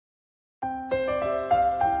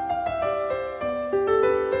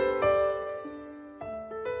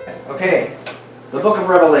Okay, the book of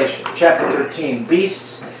Revelation, chapter 13,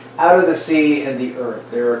 beasts out of the sea and the earth.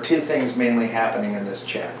 There are two things mainly happening in this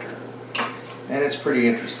chapter, and it's pretty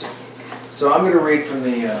interesting. So I'm going to read from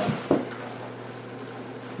the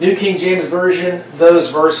New King James Version, those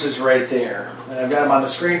verses right there. And I've got them on the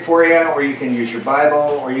screen for you, or you can use your Bible,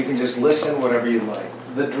 or you can just listen, whatever you like.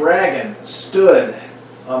 The dragon stood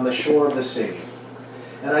on the shore of the sea,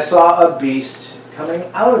 and I saw a beast coming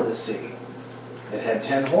out of the sea. It had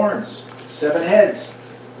 10 horns, 7 heads,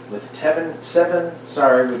 with 10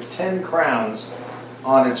 crowns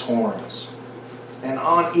on its horns, and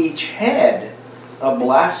on each head a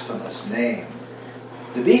blasphemous name.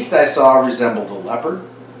 The beast I saw resembled a leopard,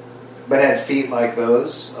 but had feet like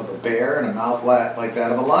those of a bear and a mouth like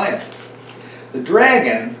that of a lion. The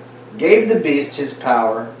dragon gave the beast his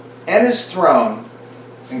power and his throne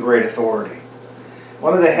and great authority.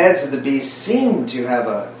 One of the heads of the beast seemed to have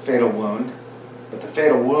a fatal wound, but the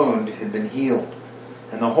fatal wound had been healed,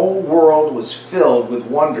 and the whole world was filled with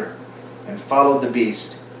wonder and followed the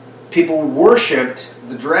beast. People worshipped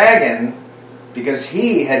the dragon because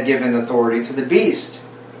he had given authority to the beast,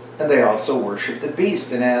 and they also worshipped the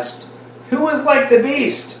beast and asked, "Who is like the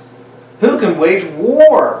beast? Who can wage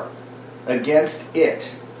war against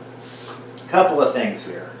it?" A couple of things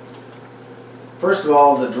here. First of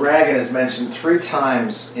all, the dragon is mentioned 3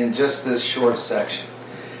 times in just this short section.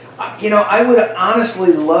 I would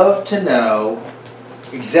honestly love to know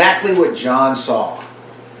exactly what John saw.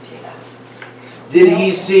 Did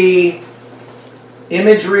he see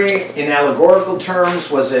imagery in allegorical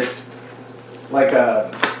terms? Was it like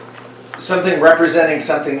something representing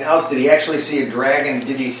something else? Did he actually see a dragon?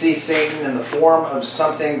 Did he see Satan in the form of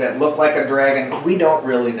something that looked like a dragon? We don't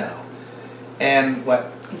really know. And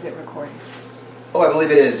what? Is it recording? Oh, I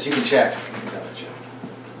believe it is. You can check.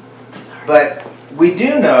 But we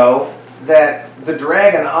do know that the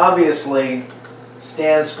dragon obviously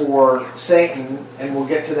stands for Satan, and we'll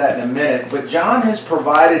get to that in a minute. But John has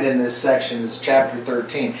provided in this section, this chapter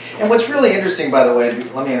 13. And what's really interesting, by the way,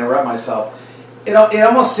 let me interrupt myself, it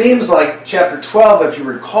almost seems like chapter 12, if you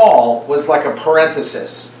recall, was like a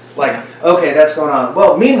parenthesis. Like, okay, that's going on.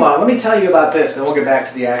 Well, meanwhile, let me tell you about this, then we'll get back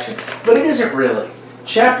to the action. But it isn't really.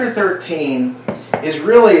 Chapter 13 is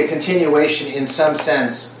really a continuation, in some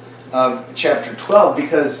sense, of chapter 12,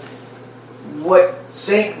 because what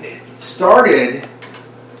Satan started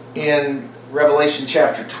in Revelation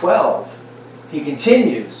chapter 12, he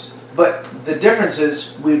continues. But the difference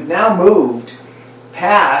is we've now moved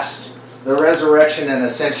past the resurrection and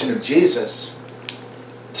ascension of Jesus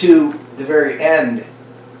to the very end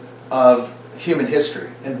of human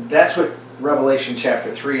history. And that's what Revelation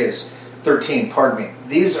chapter 13,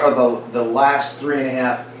 These are the last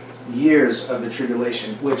 3.5 years of the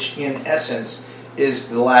tribulation, which in essence is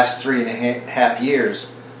the last 3.5 years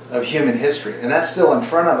of human history. And that's still in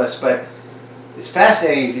front of us, but it's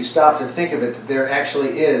fascinating if you stop to think of it that there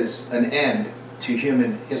actually is an end to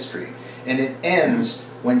human history. And it ends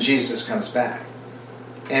when Jesus comes back.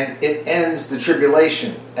 And it ends the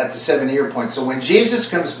tribulation at the 7-year point. So when Jesus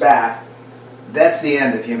comes back, that's the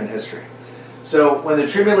end of human history. So when the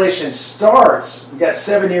tribulation starts, we've got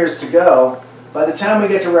 7 years to go. By the time we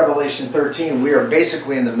get to Revelation 13, we are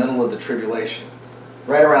basically in the middle of the tribulation.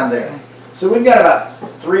 Right around there. So we've got about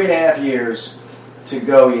 3.5 years to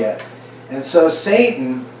go yet. And so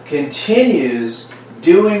Satan continues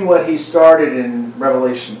doing what he started in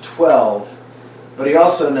Revelation 12, but he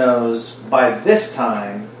also knows by this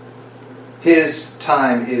time, his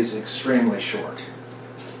time is extremely short.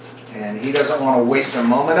 And he doesn't want to waste a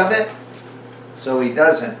moment of it, so he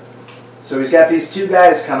doesn't. So he's got these 2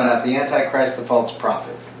 guys coming up, the Antichrist, the false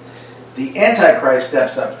prophet. The Antichrist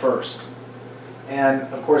steps up first. And,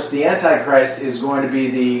 of course, the Antichrist is going to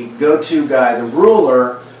be the go-to guy, the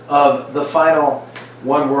ruler of the final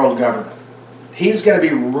one-world government. He's going to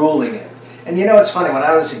be ruling it. And it's funny, when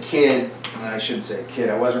I was a kid, I shouldn't say a kid,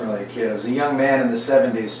 I wasn't really a kid, I was a young man in the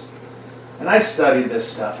 70s, and I studied this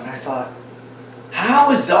stuff, and I thought,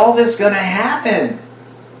 how is all this going to happen?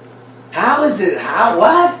 How is it?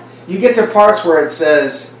 What? You get to parts where it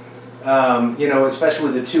says,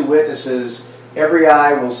 especially with the 2 witnesses, every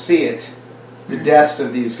eye will see it, the deaths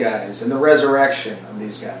of these guys and the resurrection of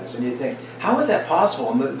these guys. And you think, how is that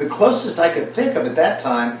possible? And the closest I could think of at that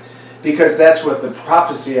time, because that's what the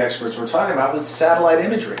prophecy experts were talking about, was the satellite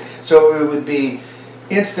imagery. So it would be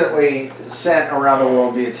instantly sent around the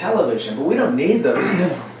world via television. But we don't need those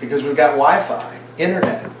now because we've got Wi-Fi,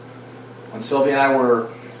 internet. When Sylvia and I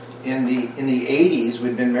were in the 80s,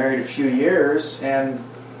 we'd been married a few years, and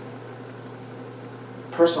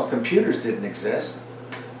personal computers didn't exist.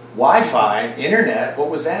 Wi-Fi, internet, what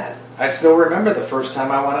was that? I still remember the first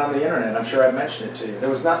time I went on the internet. I'm sure I've mentioned it to you. There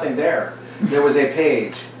was nothing there. There was a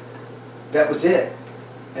page. That was it.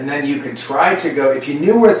 And then you could try to go, if you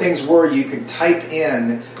knew where things were, you could type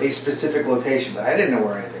in a specific location. But I didn't know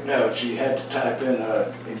where anything was. No, you had to type in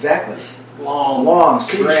a Exactly. long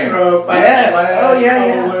string. keystroke, Yes.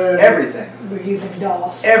 backslash, colon. Everything. We're using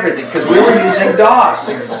DOS. Everything. Because we were using DOS.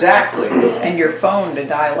 Exactly. And your phone to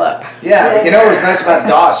dial up. Yeah, but you know what was nice about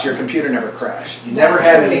DOS? Your computer never crashed. You never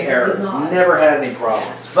had any errors. Never had any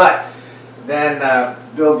problems. But then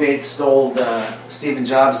Bill Gates stole Steve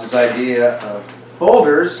Jobs' idea of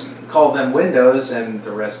folders, called them Windows, and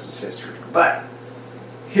the rest is history. But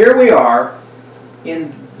here we are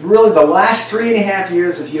in really the last 3.5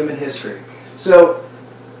 years of human history. So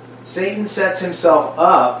Satan sets himself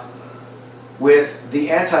up with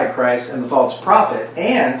the Antichrist and the false prophet,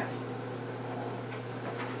 and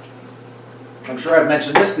I'm sure I've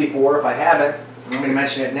mentioned this before. If I haven't, I'm going to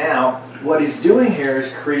mention it now. What he's doing here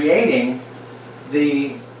is creating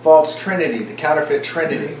the false trinity, the counterfeit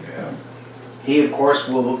trinity. Yeah. He, of course,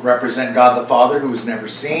 will represent God the Father, who is never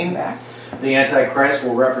seen. The Antichrist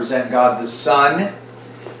will represent God the Son.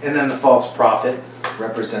 And then the false prophet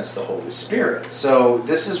represents the Holy Spirit. So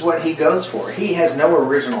this is what he goes for. He has no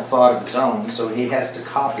original thought of his own, so he has to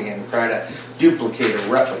copy and try to duplicate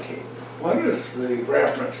or replicate. What is the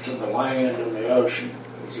reference to the land and the ocean?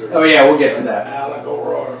 Is there Oh yeah, we'll get to that.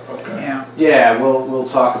 Allegory? Okay. Yeah. Yeah, we'll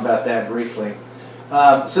talk about that briefly.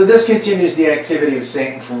 So this continues the activity of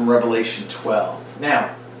Satan from Revelation 12.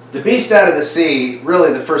 Now, the beast out of the sea,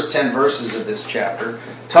 really the first 10 verses of this chapter,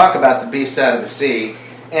 talk about the beast out of the sea.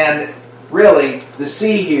 And really, the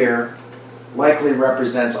sea here likely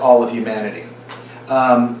represents all of humanity.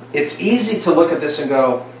 It's easy to look at this and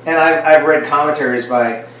go, and I've read commentaries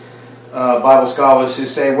by Bible scholars who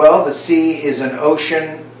say, well, the sea is an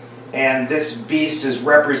ocean, and this beast is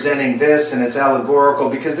representing this, and it's allegorical,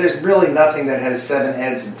 because there's really nothing that has 7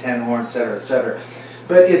 heads and 10 horns, etc., etc.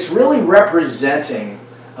 But it's really representing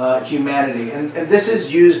humanity. And this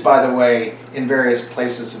is used, by the way, in various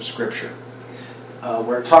places of Scripture,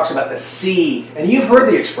 where it talks about the sea. And you've heard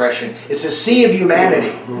the expression, it's a sea of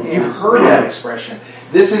humanity. You've heard that expression.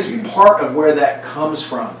 This is part of where that comes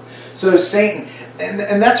from. So Satan,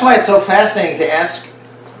 and that's why it's so fascinating to ask,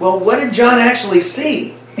 well, what did John actually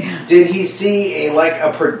see? Did he see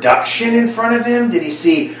a production in front of him? Did he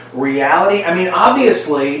see reality? I mean,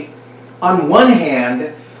 obviously, on one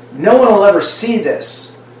hand, no one will ever see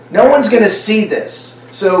this. No one's going to see this.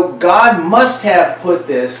 So God must have put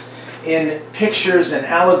this in pictures and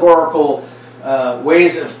allegorical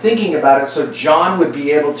ways of thinking about it so John would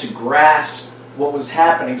be able to grasp what was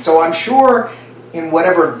happening. So I'm sure in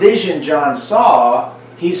whatever vision John saw,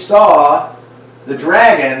 he saw the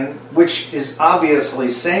dragon, which is obviously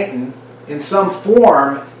Satan, in some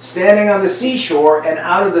form, standing on the seashore, and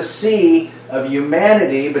out of the sea of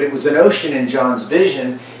humanity, but it was an ocean in John's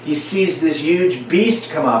vision, he sees this huge beast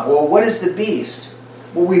come up. Well, what is the beast?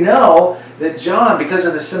 Well, we know that John, because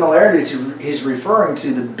of the similarities, he's referring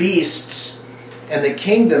to the beasts and the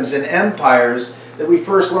kingdoms and empires that we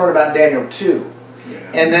first learn about in Daniel 2.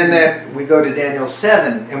 And then we go to Daniel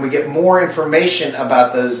 7, and we get more information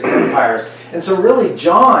about those empires. And so really,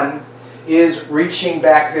 John is reaching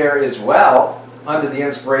back there as well, under the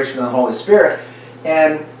inspiration of the Holy Spirit.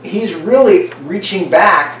 And he's really reaching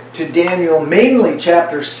back to Daniel, mainly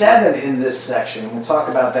chapter 7 in this section. We'll talk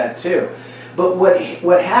about that too. But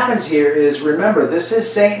what happens here is, remember, this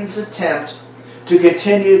is Satan's attempt to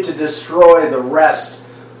continue to destroy the rest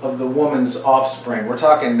of the woman's offspring. We're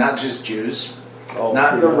talking not just Jews,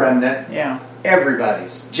 not the remnant. Yeah.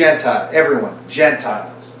 Everybody's. Gentile. Everyone.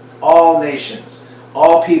 Gentiles. All nations.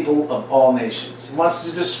 All people of all nations. He wants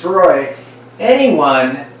to destroy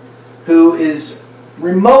anyone who is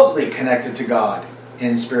remotely connected to God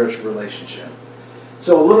in spiritual relationship.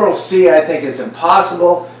 So a literal sea, I think, is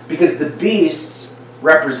impossible because the beast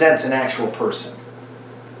represents an actual person.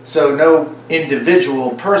 So no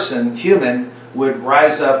individual person, human, would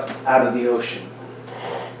rise up out of the ocean.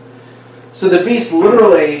 So the beast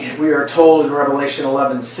literally, we are told in Revelation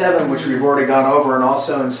 11:7, which we've already gone over, and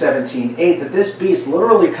also in 17:8, that this beast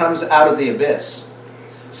literally comes out of the abyss.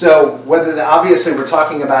 So obviously we're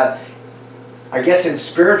talking about, I guess in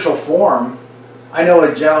spiritual form, I know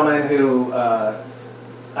a gentleman who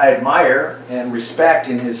I admire and respect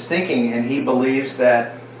in his thinking, and he believes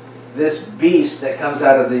that this beast that comes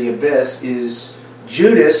out of the abyss is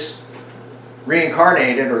Judas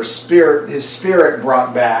reincarnated, or his spirit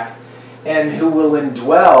brought back, and who will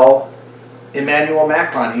indwell Emmanuel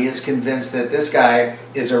Macron. He is convinced that this guy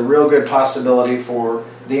is a real good possibility for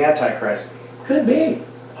the Antichrist. Could be.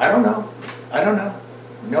 I don't know.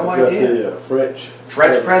 No Was that idea. the French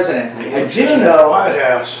president. I do At the know. White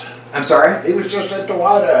House. I'm sorry? He was just at the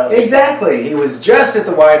White House. Exactly. He was just at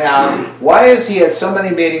the White House. Why has he had so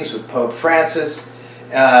many meetings with Pope Francis?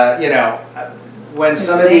 When His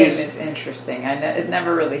some of name these... is interesting. It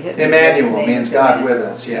never really hit me. Emmanuel His name means is God Emmanuel. with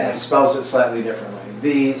us. Yeah, he spells it slightly differently.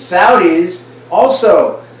 The Saudis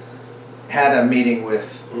also had a meeting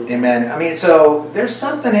with Emmanuel. I mean, so there's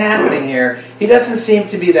something happening here. He doesn't seem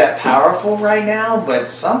to be that powerful right now, but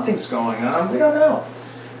something's going on. We don't know.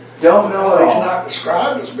 Don't know Well, at he's all. not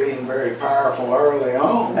described as being very powerful early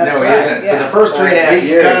on. That's No, he right, isn't. yeah. For the first 3.5 He's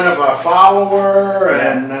years. kind of a follower,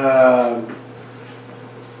 Yeah. and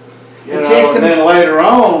It takes him- and then later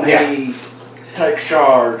on Yeah. he takes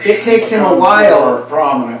charge. It takes him a becomes while. more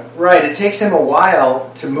prominent. Right, it takes him a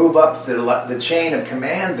while to move up the chain of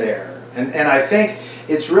command there. And I think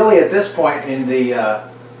it's really at this point in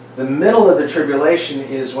the middle of the tribulation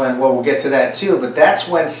is when, well, we'll get to that too, but that's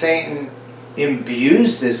when Satan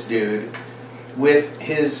imbues this dude with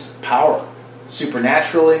his power,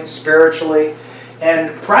 supernaturally, spiritually.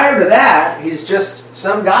 And prior to that, he's just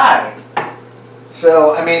some guy.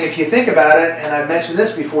 So, I mean, if you think about it, and I've mentioned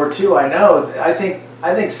this before too, I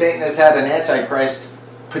think Satan has had an Antichrist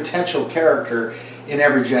potential character in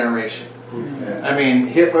every generation. Yeah. I mean,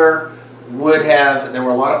 Hitler would have, there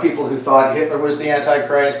were a lot of people who thought Hitler was the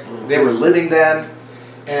Antichrist. They were living then,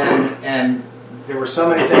 and there were so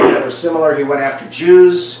many things that were similar. He went after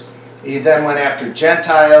Jews. He then went after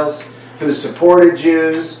Gentiles who supported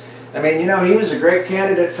Jews. I mean, he was a great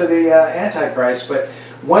candidate for the Antichrist, but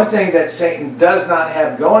one thing that Satan does not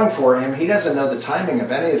have going for him, he doesn't know the timing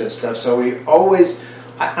of any of this stuff, so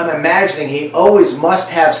I'm imagining he always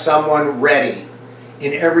must have someone ready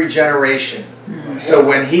in every generation. Mm-hmm. So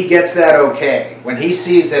when he gets that okay, when he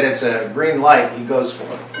sees that it's a green light, he goes for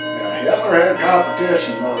it. Yeah, Hitler had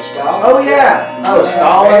competition though. Stalin. Oh, yeah. Oh, He had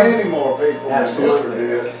Stalin. many more people Absolutely. than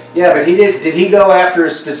Hitler did. Yeah, but did he go after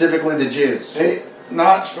specifically the Jews?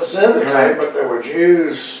 Not specifically, Right. but there were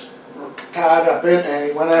Jews tied up in, and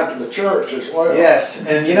he went after the church as well. Yes,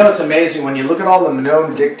 and it's amazing when you look at all the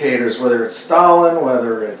known dictators, whether it's Stalin,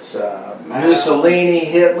 whether it's Mussolini,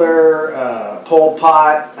 Hitler, Pol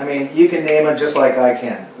Pot. I mean, you can name them just like I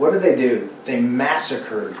can. What did they do? They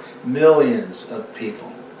massacred millions of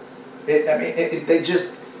people. They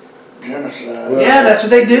just... Genocide. Yeah, that's what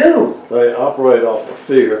they do. They operate off of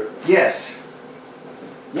fear. Yes.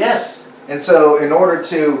 And so in order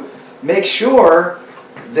to make sure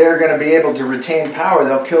they're going to be able to retain power,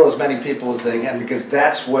 they'll kill as many people as they can, because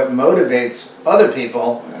that's what motivates other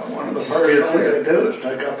people. Well, one of the to first steer things clear. they do is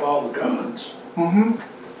take up all the guns.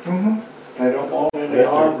 Mm-hmm. They don't want any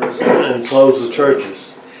armed resistance. And close the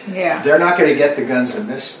churches. Yeah. They're not going to get the guns in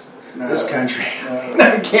this country. No.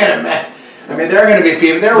 I can't imagine. I mean, there are going to be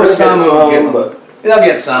people. There were They'll some get who will some, give them. but- They'll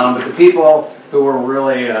get some, but the people who were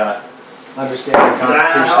really understand the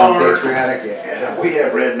Constitution and Die-hard. patriotic, Yeah, we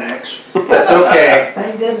have rednecks. that's okay.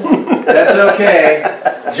 They didn't. That's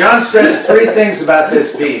okay. John stressed 3 things about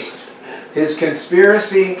this beast. His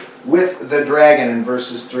conspiracy with the dragon in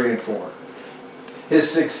verses 3 and 4. His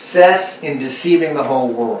success in deceiving the whole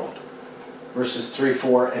world, verses 3,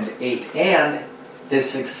 4, and 8. And his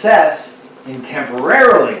success in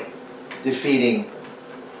temporarily defeating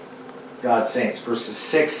God's saints, verses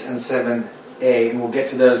 6 and 7a. And we'll get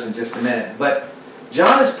to those in just a minute. But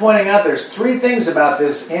John is pointing out there's 3 things about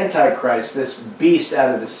this Antichrist, this beast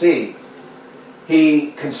out of the sea.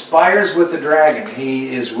 He conspires with the dragon.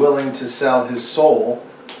 He is willing to sell his soul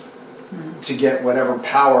to get whatever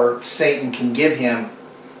power Satan can give him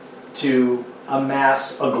to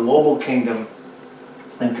amass a global kingdom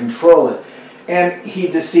and control it. And he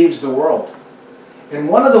deceives the world. And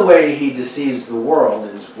one of the way he deceives the world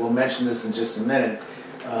is, we'll mention this in just a minute,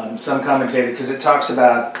 some commentator, because it talks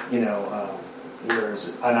about, where is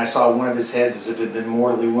it? And I saw one of his heads as if it had been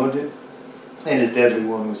mortally wounded, and his deadly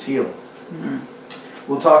wound was healed.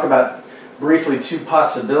 Mm-hmm. We'll talk about briefly 2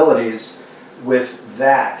 possibilities with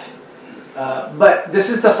that. But this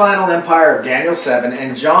is the final empire of Daniel 7,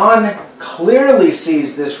 and John clearly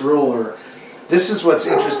sees this ruler. This is what's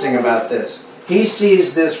interesting about this. He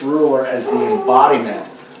sees this ruler as the embodiment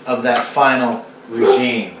of that final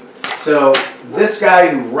regime. So this guy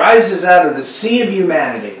who rises out of the sea of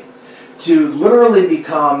humanity to literally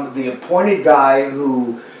become the appointed guy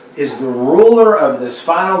who is the ruler of this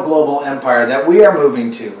final global empire that we are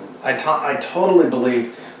moving to. I totally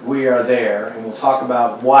believe we are there, and we'll talk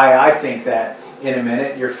about why I think that in a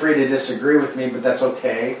minute. You're free to disagree with me, but that's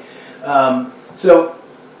okay. So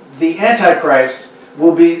the Antichrist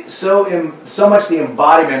will be so much the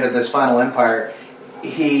embodiment of this final empire.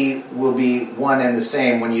 He will be one and the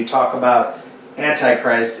same. When you talk about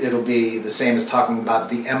Antichrist, it'll be the same as talking about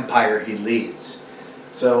the empire he leads.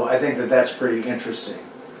 So I think that that's pretty interesting.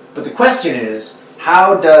 But the question is,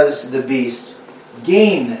 how does the beast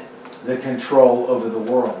gain the control over the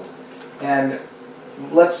world? And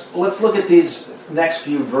let's look at these next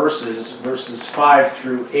few verses 5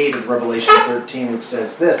 through 8 of Revelation 13, which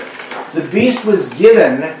says this: the beast was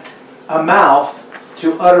given a mouth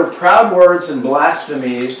to utter proud words and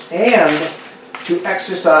blasphemies, and to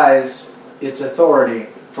exercise its authority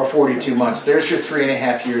for 42 months. There's your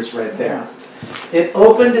 3.5 years right there. It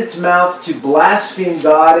opened its mouth to blaspheme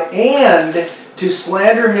God and to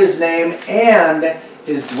slander his name and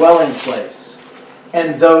his dwelling place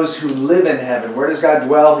and those who live in heaven. Where does God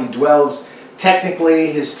dwell? He dwells,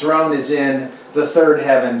 technically, his throne is in the third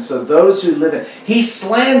heaven. So those who live in, he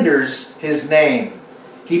slanders his name.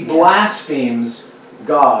 He blasphemes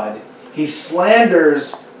God. He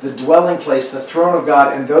slanders the dwelling place, the throne of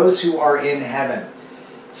God, and those who are in heaven.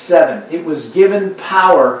 7, it was given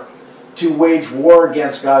power to wage war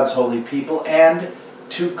against God's holy people and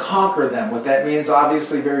to conquer them. What that means,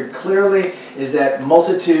 obviously, very clearly, is that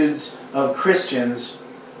multitudes of Christians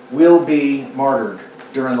will be martyred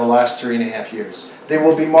during the last 3.5 years. They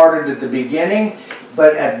will be martyred at the beginning,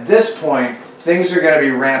 but at this point, things are going to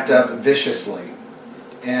be ramped up viciously.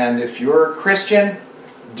 And if you're a Christian,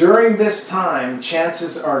 during this time,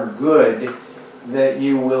 chances are good that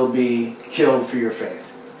you will be killed for your faith.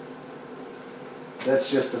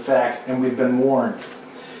 That's just a fact, and we've been warned.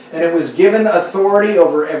 And it was given authority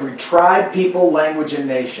over every tribe, people, language, and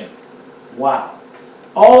nation. Wow.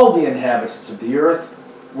 All the inhabitants of the earth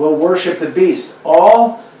will worship the beast,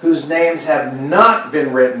 all whose names have not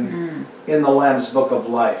been written in the Lamb's book of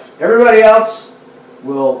life. Everybody else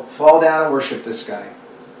will fall down and worship this guy.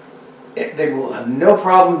 They will have no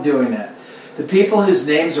problem doing that. The people whose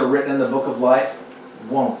names are written in the book of life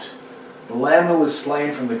won't. The Lamb who was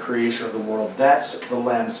slain from the creation of the world, that's the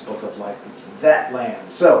Lamb's book of life. It's that Lamb.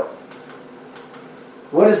 So,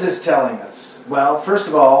 what is this telling us? Well, first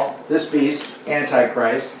of all, this beast,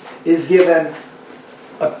 Antichrist, is given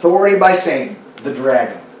authority by Satan, the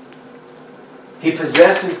dragon. He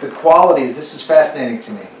possesses the qualities, this is fascinating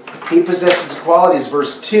to me. He possesses the qualities,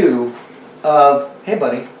 verse 2, of, hey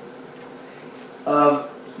buddy, of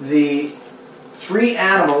the 3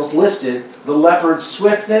 animals listed: the leopard's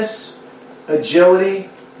swiftness, agility,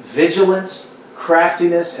 vigilance,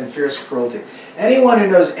 craftiness, and fierce cruelty. Anyone who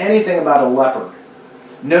knows anything about a leopard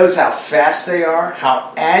knows how fast they are,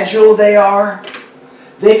 how agile they are.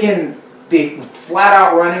 They can be flat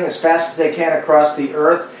out running as fast as they can across the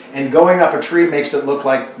earth, and going up a tree makes it look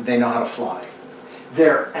like they know how to fly.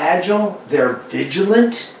 They're agile, they're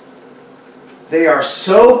vigilant, they are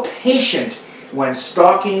so patient when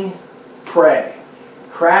stalking prey,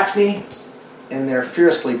 crafty, and they're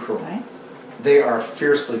fiercely cruel. They are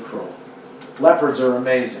fiercely cruel. Leopards are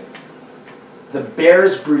amazing. The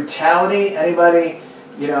bear's brutality, anybody,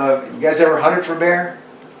 you guys ever hunted for bear?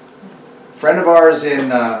 A friend of ours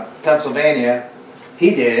in Pennsylvania,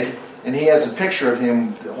 he did, and he has a picture of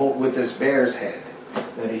him with this bear's head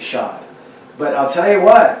that he shot. But I'll tell you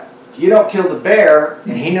what, if you don't kill the bear,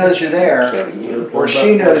 and he knows you're there, or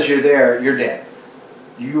she knows you're there, you're dead.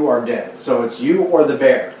 You are dead. So it's you or the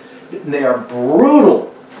bear. And they are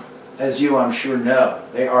brutal, as you, I'm sure, know.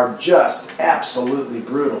 They are just absolutely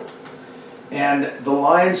brutal. And the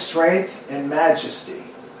lion's strength and majesty.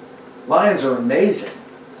 Lions are amazing.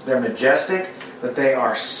 They're majestic, but they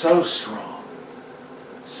are so strong.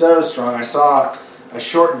 So strong. I saw a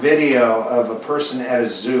short video of a person at a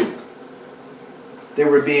zoo. They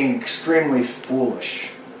were being extremely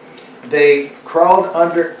foolish. They crawled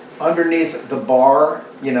underneath the bar,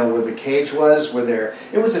 where the cage was,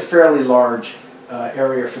 it was a fairly large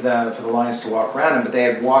area for the lions to walk around in, but they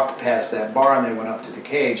had walked past that bar and they went up to the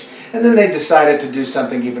cage. And then they decided to do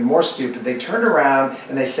something even more stupid. They turned around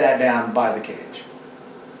and they sat down by the cage.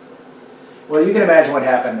 Well, you can imagine what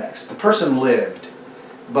happened next. The person lived,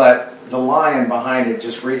 but the lion behind it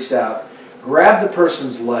just reached out, grabbed the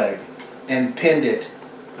person's leg, and pinned it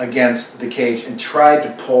against the cage and tried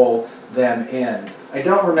to pull them in. I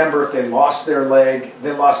don't remember if they lost their leg.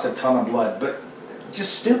 They lost a ton of blood, but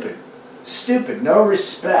just stupid. Stupid. No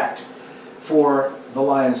respect for the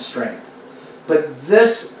lion's strength. But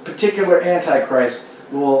this particular Antichrist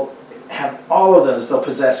will have all of those. They'll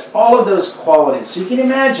possess all of those qualities. So you can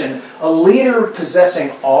imagine a leader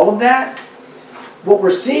possessing all of that. What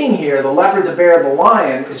we're seeing here, the leopard, the bear, the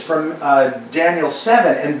lion, is from Daniel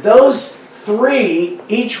 7. And those 3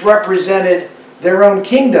 each represented their own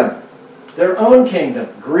kingdom. Their own kingdom.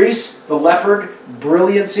 Greece, the leopard,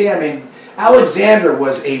 brilliancy. Alexander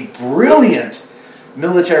was a brilliant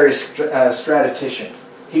military strategician.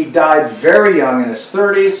 He died very young in his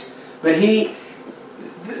 30s, but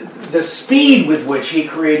the speed with which he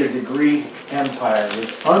created the Greek Empire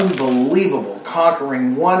was unbelievable,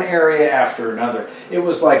 conquering one area after another. It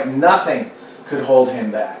was like nothing could hold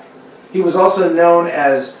him back. He was also known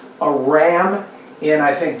as a ram in,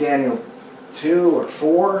 I think, Daniel 2 or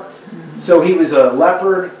 4. So he was a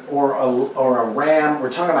leopard or a ram.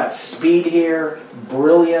 We're talking about speed here,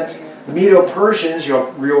 brilliant. The Medo-Persians,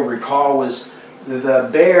 you'll recall, was the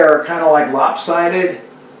bear, kind of like lopsided,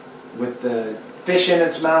 with the fish in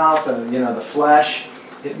its mouth and the flesh.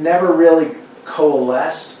 It never really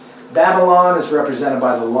coalesced. Babylon is represented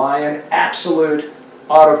by the lion, absolute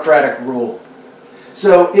autocratic rule.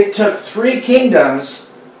 So it took 3 kingdoms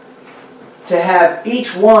to have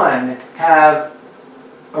each one have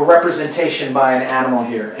a representation by an animal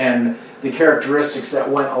here, and the characteristics that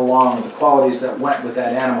went along, the qualities that went with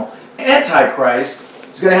that animal.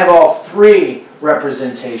 Antichrist is going to have all 3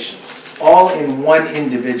 representations, all in one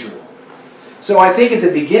individual. So I think at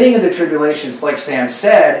the beginning of the tribulations, like Sam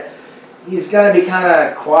said, he's going to be kind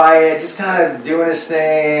of quiet, just kind of doing his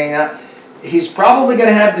thing. He's probably going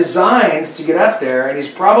to have designs to get up there, and he's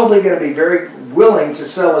probably going to be very willing to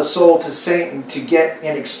sell his soul to Satan to get,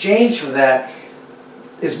 in exchange for that,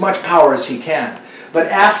 as much power as he can. But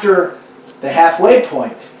after the halfway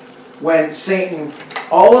point, when Satan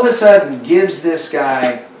all of a sudden gives this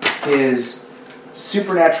guy his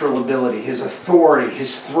supernatural ability, his authority,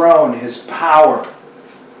 his throne, his power.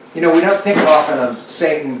 We don't think often of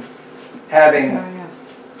Satan having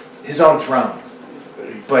his own throne,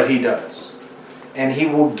 but he does. And he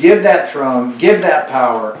will give that throne, give that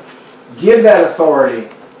power, give that authority.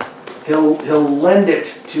 He'll lend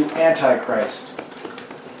it to Antichrist.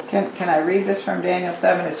 Can I read this from Daniel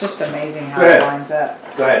 7? It's just amazing how it lines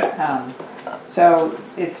up. Go ahead. So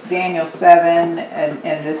it's Daniel 7,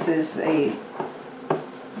 and this is the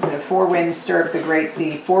 4 winds stirred up the great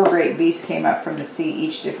sea. 4 great beasts came up from the sea,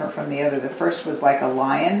 each different from the other. The first was like a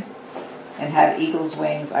lion and had eagle's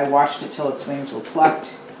wings. I watched it till its wings were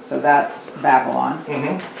plucked. So that's Babylon.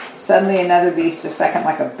 Mm-hmm. Suddenly another beast, a second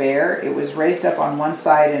like a bear. It was raised up on one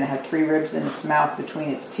side and it had 3 ribs in its mouth between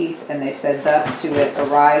its teeth. And they said thus to it,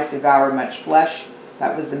 arise, devour much flesh.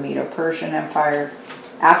 That was the Medo-Persian Empire.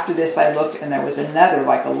 After this I looked, and there was another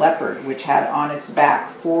like a leopard, which had on its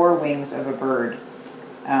back 4 wings of a bird.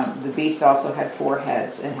 The beast also had 4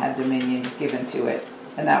 heads and had dominion given to it.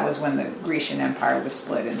 And that was when the Grecian Empire was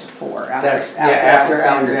split into 4. After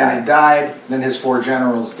Alexander died, then his 4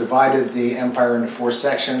 generals divided the empire into 4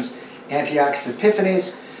 sections. Antiochus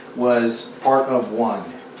Epiphanes was part of one.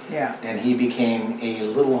 Yeah. And he became a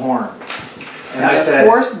little horn. And Now, I the said,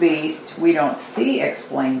 4th beast we don't see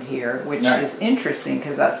explained here, which Right. is interesting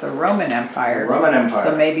because that's the Roman Empire. Roman Empire.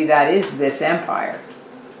 So maybe that is this empire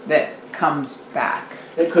that comes back.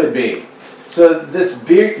 It could be. So this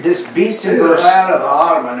beast in To the verse... land of the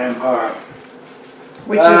Ottoman Empire.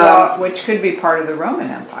 Which could be part of the Roman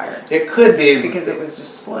Empire It could be. because it was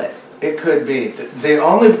just split. It could be. The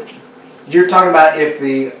only... You're talking about if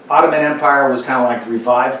the Ottoman Empire was kind of like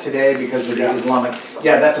revived today because of the Islamic...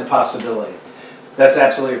 Yeah, that's a possibility. That's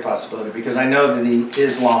absolutely a possibility because I know that the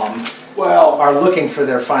Islam are looking for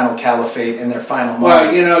their final caliphate and their final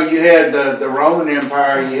moment. Well, you had the Roman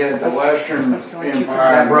Empire, you had the Western Empire.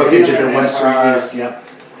 That broke into the Western Empire, East, yep.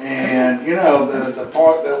 And, the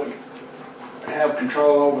part that would have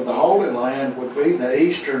control over the Holy Land would be the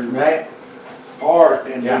Eastern Right? part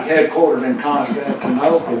and Yeah. be headquartered in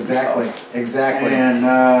Constantinople. Exactly. And,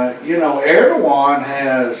 Erdogan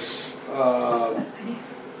has...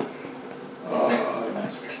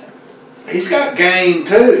 he's got game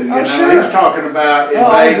too. Sure. He's talking about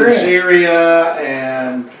I invading agree. Syria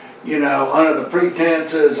and under the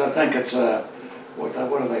pretenses. I think it's what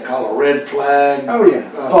do they call a red flag? Oh, yeah.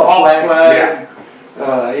 False flag.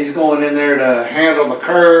 He's going in there to handle the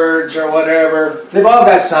Kurds or whatever. They've all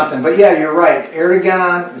got something, but yeah, you're right.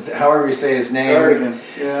 Erdogan, is however you say his name. Erdogan,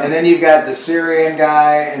 yeah. And then you've got the Syrian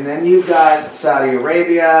guy, and then you've got Saudi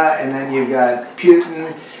Arabia, and then you've got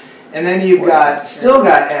Putin, and then you've still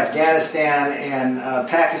got Afghanistan and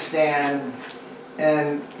Pakistan,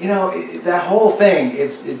 and that whole thing.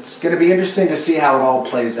 It's going to be interesting to see how it all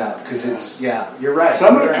plays out because you're right.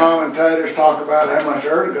 Some of the commentators talk about how much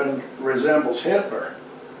Erdogan resembles Hitler.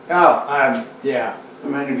 Yeah. I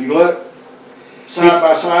mean, if you look side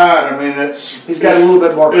by side, He's got a little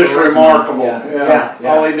bit more It's charisma. remarkable. Yeah.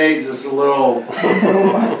 All he needs is a little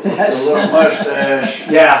mustache.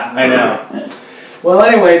 Yeah, I know. Well,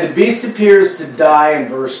 anyway, the beast appears to die in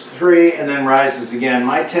verse 3 and then rises again.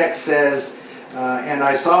 My text says And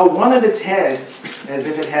I saw one of its heads as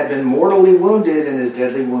if it had been mortally wounded, and his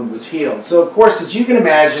deadly wound was healed. So, of course, as you can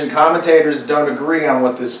imagine, commentators don't agree on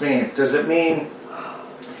what this means. Does it mean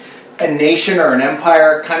a nation or an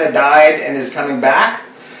empire kind of died and is coming back?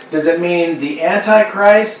 Does it mean the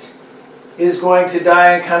Antichrist is going to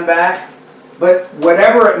die and come back? But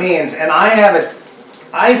whatever it means, and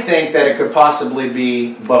I think that it could possibly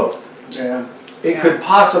be both. Yeah. It could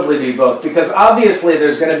possibly be both, because obviously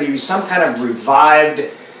there's going to be some kind of revived,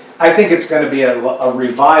 I think it's going to be a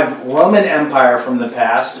revived Roman Empire from the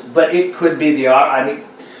past, but it could be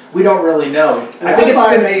we don't really know. I think it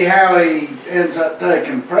might be how he ends up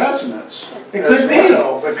taking precedence. It could be.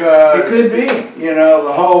 Because it could be. You know,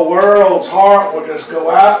 the whole world's heart will just go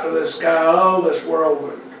out to this guy. Oh, this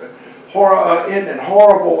world, isn't it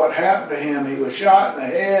horrible what happened to him? He was shot in the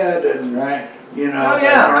head, and right. You know,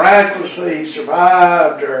 miraculously he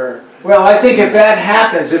survived. Well, I think if that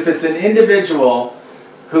happens, if it's an individual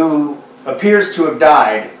who appears to have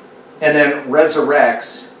died and then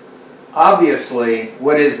resurrects, obviously,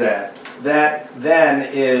 what is that? That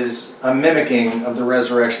then is a mimicking of the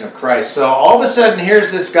resurrection of Christ. So all of a sudden, here's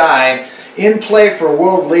this guy in play for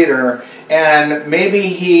world leader, and maybe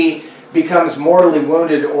he becomes mortally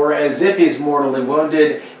wounded, or as if he's mortally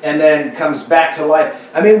wounded, and then comes back to life.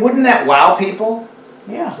 I mean, wouldn't that wow people?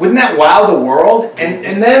 Yeah. Wouldn't that wow the world?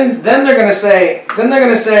 And then they're going to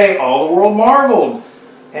say, all the world marveled,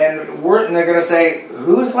 and they're going to say,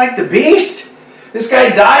 who is like the beast? This guy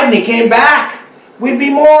died and he came back. We'd be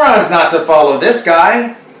morons not to follow this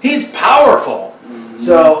guy. He's powerful. Mm-hmm.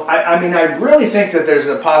 So I really think that there's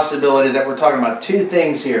a possibility that we're talking about two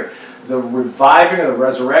things here. The reviving or the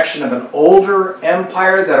resurrection of an older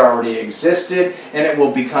empire that already existed, and it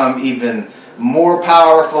will become even more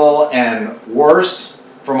powerful and worse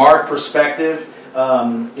from our perspective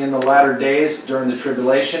in the latter days during the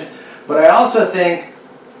tribulation. But I also think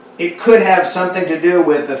it could have something to do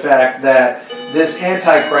with the fact that this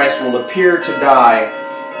Antichrist will appear to die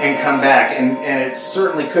and come back, and it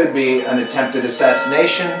certainly could be an attempted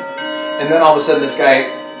assassination, and then all of a sudden this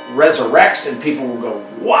guy resurrects and people will go,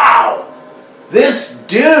 wow, this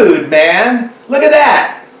dude, man, look at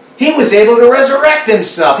that. He was able to resurrect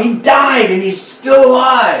himself. He died and he's still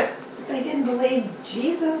alive. They didn't believe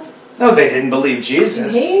Jesus. No, they didn't believe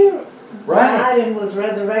Jesus. He Right. died and was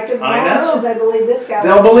resurrected. I Why know. should they believe this guy?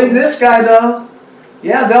 They'll believe this guy, though.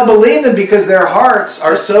 Yeah, they'll believe him because their hearts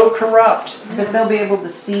are so corrupt. But they'll be able to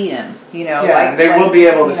see him, you know. Yeah, they will be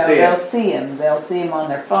able to see they'll him. see him. They'll see him on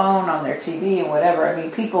their phone, on their TV, and whatever. I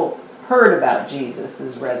mean, people heard about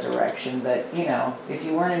Jesus' resurrection, but, you know, if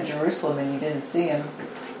you weren't in Jerusalem and you didn't see him,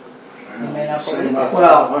 you may not believe it.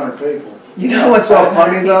 Well, 500 people. You know what's so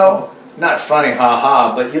funny, though? Not funny,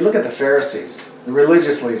 ha-ha, but you look at the Pharisees, the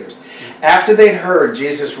religious leaders. After they'd heard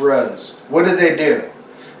Jesus rose, what did they do?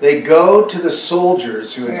 They go to the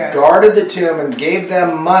soldiers who had guarded the tomb and gave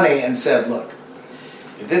them money and said, look,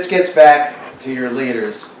 if this gets back to your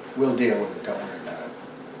leaders, we'll deal with it, don't worry about it.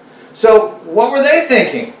 So what were they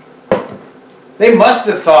thinking? They must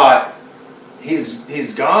have thought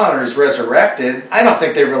he's gone or he's resurrected. I don't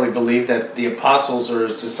think they really believed that the apostles or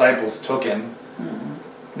his disciples took him.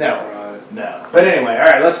 No. But anyway, all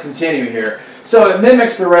right, let's continue here. So it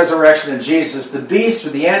mimics the resurrection of Jesus. The beast, or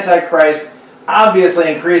the Antichrist,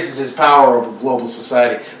 obviously increases his power over global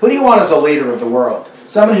society. Who do you want as a leader of the world?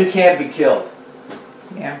 Someone who can't be killed.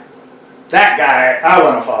 Yeah. That guy, I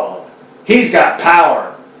want to follow. He's got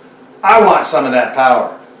power. I want some of that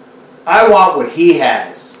power. I want what he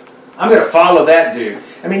has. I'm going to follow that dude.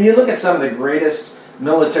 I mean, you look at some of the greatest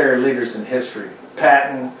military leaders in history.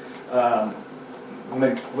 Patton,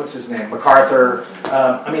 what's his name? MacArthur.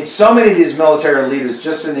 I mean, so many of these military leaders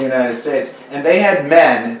just in the United States. And they had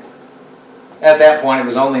men, at that point it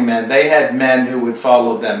was only men, they had men who would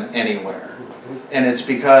follow them anywhere. And it's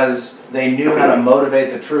because they knew how to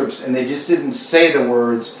motivate the troops, and they just didn't say the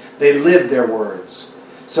words, they lived their words.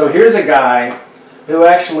 So here's a guy who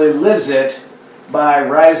actually lives it by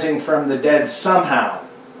rising from the dead somehow,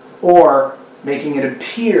 or making it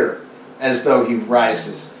appear as though he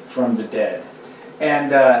rises from the dead.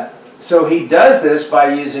 And so he does this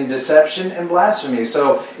by using deception and blasphemy.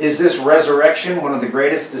 So is this resurrection one of the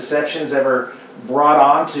greatest deceptions ever brought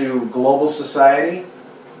on to global society?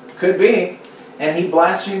 Could be. And he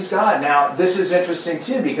blasphemes God. Now, this is interesting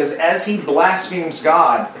too, because as he blasphemes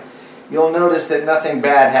God, you'll notice that nothing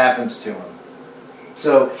bad happens to him.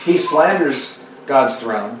 So he slanders God's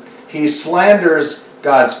throne. He slanders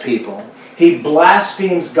God's people. He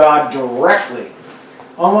blasphemes God directly,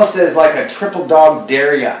 almost as like a triple dog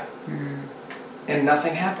dare ya. And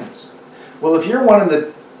nothing happens. Well, if you're one of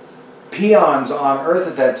the peons on earth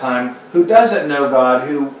at that time who doesn't know God,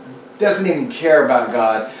 who doesn't even care about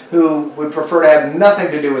God, who would prefer to have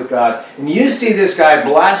nothing to do with God. And you see this guy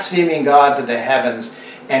blaspheming God to the heavens,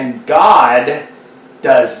 and God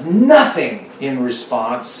does nothing in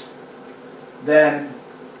response, then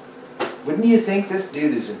wouldn't you think this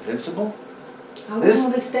dude is invincible? I would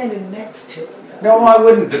want to stand next to him. No, I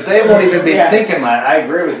wouldn't, but they won't even be Yeah. thinking that. I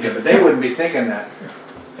agree with you, but they wouldn't be thinking that.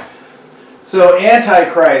 So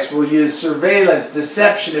Antichrist will use surveillance,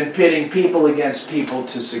 deception, and pitting people against people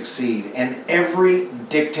to succeed. And every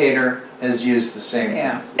dictator has used the same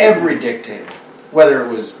Yeah. thing. Every dictator. Whether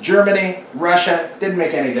it was Germany, Russia, didn't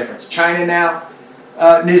make any difference. China now,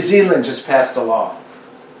 New Zealand just passed a law.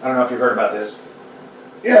 I don't know if you've heard about this.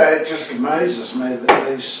 Yeah, it just amazes me that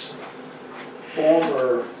these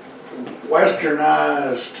former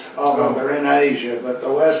westernized, although they're in Asia, but the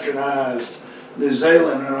westernized New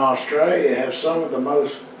Zealand and Australia have some of the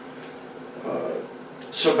most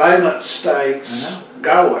surveillance states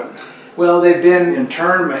going. Well, they've been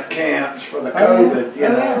Internment camps for the Oh, yeah. COVID, you Oh,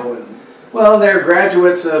 know. yeah. And Well, they're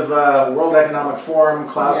graduates of World Economic Forum,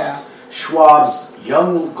 Klaus Yeah. Schwab's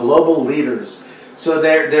young global leaders. So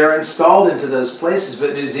they're installed into those places.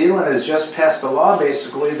 But New Zealand has just passed a law,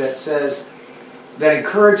 basically, that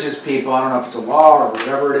encourages people, I don't know if it's a law or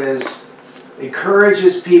whatever it is,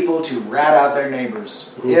 encourages people to rat out their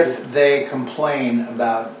neighbors if they complain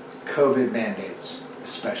about COVID mandates,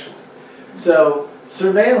 especially. So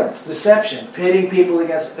surveillance, deception, pitting people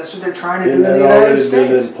against, that's what they're trying to do Isn't in the that United already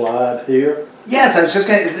been States. implied here? Yes, I was just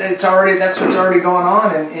going to, that's what's already going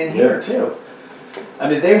on in here too. I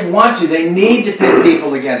mean, they need to pit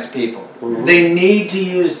people against people. Mhm. They need to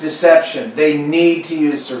use deception. They need to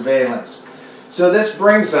use surveillance. So this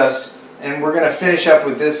brings us, and we're going to finish up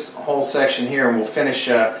with this whole section here, and we'll finish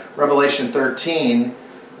Revelation 13,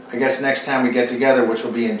 I guess next time we get together, which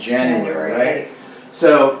will be in January, right?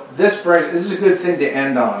 So this is a good thing to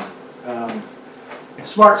end on.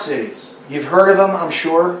 Smart cities. You've heard of them, I'm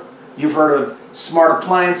sure. You've heard of smart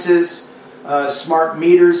appliances, smart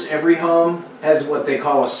meters. Every home has what they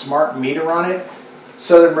call a smart meter on it.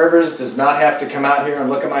 Southern Rivers does not have to come out here and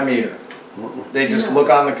look at my meter. They just look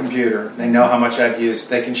on the computer. They know how much I've used.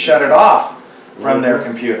 They can shut it off from their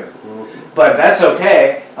computer. But that's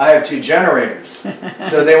okay. I have 2 generators.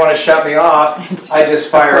 So they want to shut me off. I just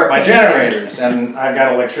fire up my generators and I've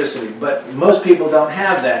got electricity. But most people don't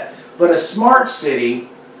have that. But a smart city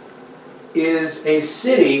is a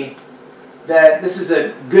city that, this is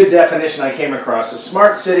a good definition I came across. A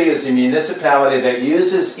smart city is a municipality that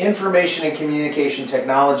uses information and communication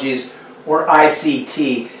technologies, or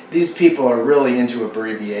ICT. These people are really into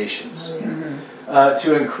abbreviations.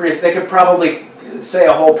 To increase, they could probably say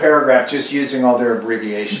a whole paragraph just using all their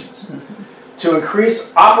abbreviations. To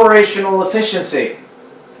increase operational efficiency,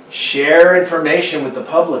 share information with the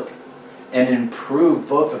public, and improve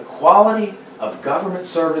both the quality of government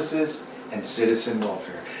services and citizen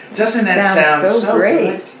welfare. Doesn't that sound so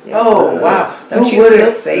great? good? Yeah. Oh, wow. Don't Who you wouldn't-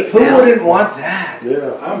 feel safe Who now? wouldn't want that?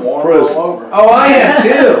 Yeah. I'm warm Prison. all over. Oh, I am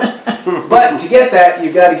too. But to get that,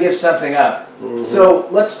 you've got to give something up. So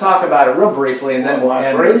let's talk about it real briefly, and then we'll My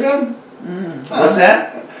end this. freedom? What's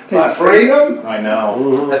that? My freedom? I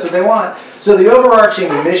know. That's what they want. So the overarching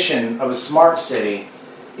mission of a smart city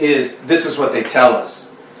is, this is what they tell us,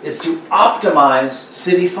 is to optimize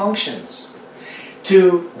city functions,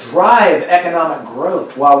 to drive economic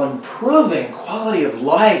growth while improving quality of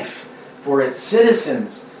life for its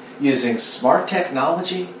citizens using smart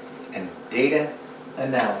technology and data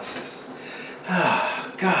analysis.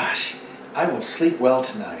 Ah, gosh, I will sleep well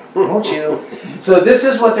tonight, won't you? So this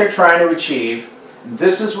is what they're trying to achieve.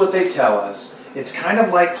 This is what they tell us. It's kind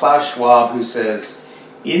of like Klaus Schwab, who says,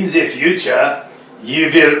 in the future,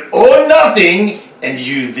 you will own nothing and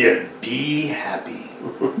you will be happy.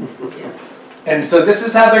 And so this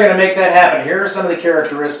is how they're going to make that happen. Here are some of the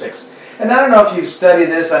characteristics. And I don't know if you've studied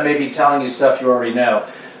this, I may be telling you stuff you already know.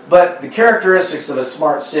 But the characteristics of a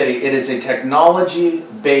smart city, it is a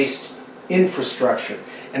technology-based infrastructure.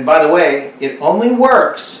 And by the way, it only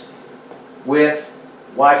works with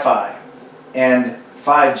Wi-Fi and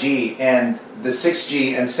 5G and the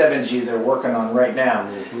 6G and 7G they're working on right now.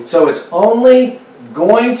 So it's only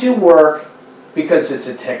going to work because it's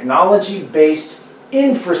a technology-based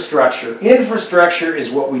infrastructure. Infrastructure is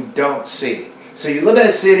what we don't see. So you live in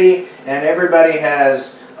a city and everybody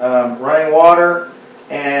has running water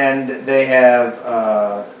and they have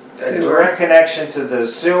a direct connection to the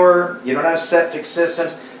sewer. You don't have septic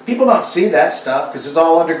systems. People don't see that stuff because it's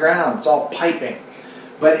all underground. It's all piping.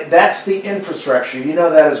 But that's the infrastructure. You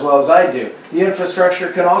know that as well as I do. The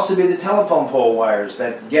infrastructure can also be the telephone pole wires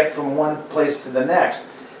that get from one place to the next.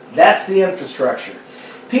 That's the infrastructure.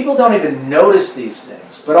 People don't even notice these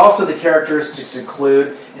things, but also the characteristics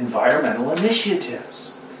include environmental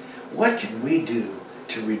initiatives. What can we do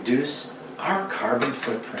to reduce our carbon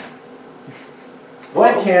footprint?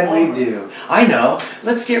 What can we do? I know.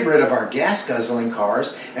 Let's get rid of our gas-guzzling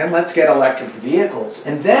cars and let's get electric vehicles.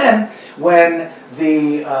 And then when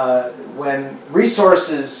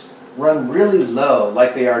resources run really low,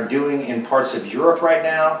 like they are doing in parts of Europe right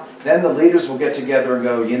now, then the leaders will get together and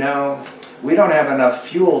go, we don't have enough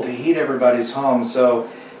fuel to heat everybody's home, so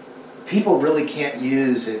people really can't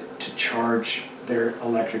use it to charge their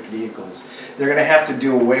electric vehicles. They're going to have to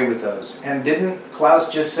do away with those. And didn't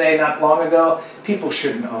Klaus just say not long ago, people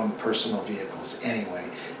shouldn't own personal vehicles anyway.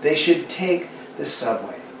 They should take the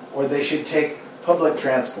subway, or they should take public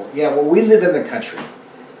transport. Yeah, well, we live in the country.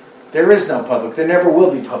 There is no public. There never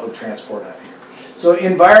will be public transport out here. So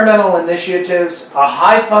environmental initiatives, a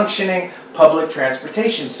high-functioning public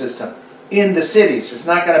transportation system in the cities. It's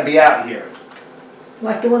not going to be out here.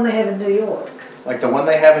 Like the one they have in New York. Like the one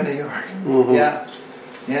they have in New York. Mhm.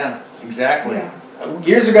 Yeah, exactly. Yeah.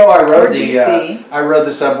 Years ago, I rode Or DC. I rode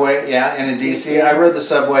the subway. Yeah, and in DC, I rode the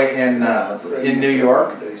subway in New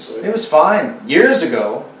York. It was fine. Years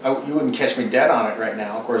ago, you wouldn't catch me dead on it right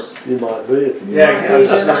now. Of course. You might be if you. Yeah, I was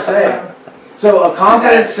just gonna say. So a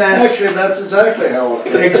confident sense. Actually, that's exactly how it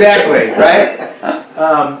is. Exactly, right?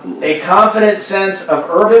 A confident sense of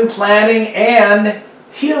urban planning and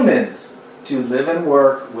humans to live and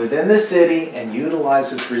work within the city and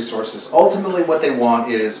utilize its resources. Ultimately, what they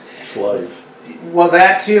want is, Slave. well,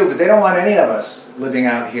 that too, but they don't want any of us living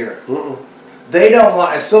out here. Mm-mm. They don't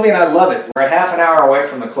want, Sylvia and I love it. We're a half an hour away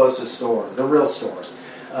from the closest store, the real stores.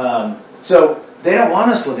 So they don't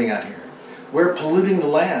want us living out here. We're polluting the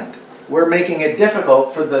land. We're making it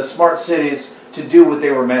difficult for the smart cities to do what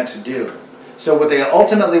they were meant to do. So what they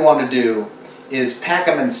ultimately want to do is pack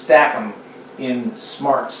them and stack them in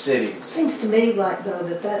smart cities. Seems to me like, though,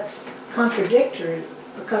 that's contradictory,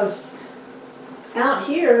 because out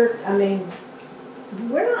here, I mean,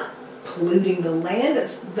 we're not polluting the land,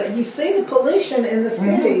 but you see the pollution in the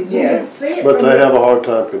cities. You yeah. can see it. But from they the- have a hard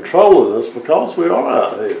time controlling us because we are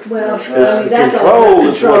out here. Well, It's I mean, the that's all control about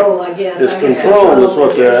is control, what- I guess. It's I guess control is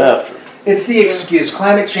what they're is- after. It's the excuse.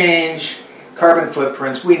 Climate change, carbon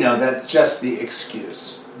footprints, we know that's just the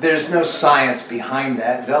excuse. There's no science behind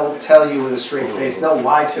that. They'll tell you with a straight face. They'll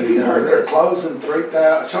lie to Have you. you heard they're closing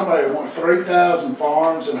 3,000, somebody wants 3,000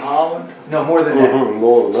 farms in Holland? No, more than that. Mhm,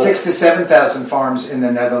 more than that. 6,000 to 7,000 farms in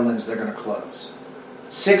the Netherlands they're going to close.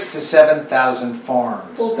 6,000 to 7,000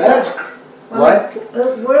 farms. Well, That's, What?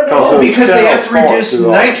 Where Because Oh, they, because they have to cows fart reduce too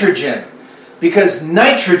often. nitrogen. Because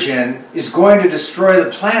nitrogen is going to destroy the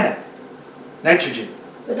planet. Nitrogen.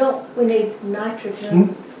 but don't we need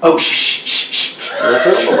nitrogen? Oh, shh, shh, shh, shh. Don't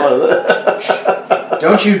tell nobody that.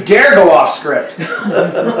 Don't you dare go off script.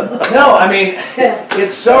 No, I mean,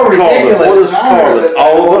 it's so Call it. What ridiculous. is call it?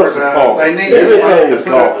 All of us are called. They need Everything this land is to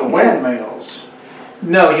put up the called. windmills.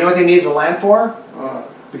 No, you know what they need the land for? Uh,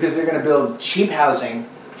 Because they're going to build cheap housing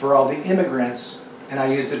for all the immigrants, and I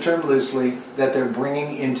use the term loosely, that they're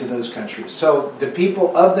bringing into those countries. So the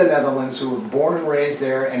people of the Netherlands who were born and raised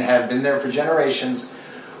there and have been there for generations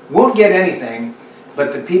won't get anything,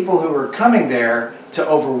 but the people who are coming there to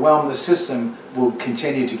overwhelm the system will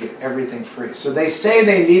continue to get everything free. So they say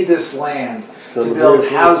they need this land gonna to be build a-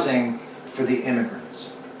 housing for the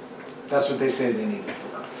immigrants. That's what they say they need it for.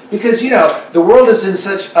 Because, you know, the world is in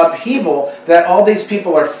such upheaval that all these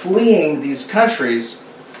people are fleeing these countries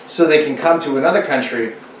so they can come to another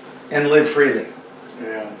country and live freely.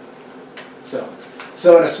 yeah.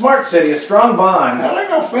 So in a smart city, a strong bond, How they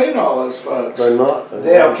gonna feed all those folks? They're not.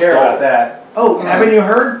 they don't care about that. Oh, haven't you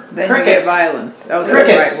heard? Then you get Crickets. violence. Oh, that's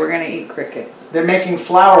Crickets. right. We're going to eat crickets. They're making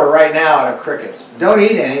flour right now out of crickets. Don't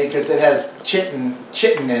eat any because it has chitin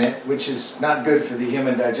in it, which is not good for the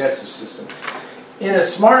human digestive system. In a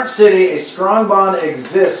smart city, a strong bond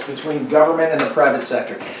exists between government and the private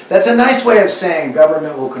sector. That's a nice way of saying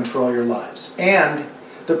government will control your lives. And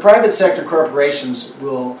the private sector corporations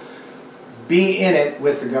will be in it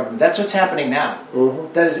with the government. That's what's happening now.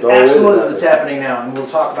 Mhm. That is It's already absolutely happening. what's happening now, and we'll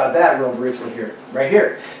talk about that real briefly here, right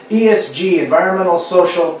here. ESG, environmental,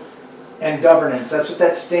 social, and governance. That's what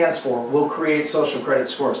that stands for. Will create social credit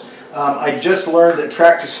scores. I just learned that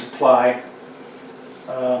Tractor Supply,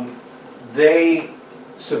 they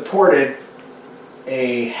supported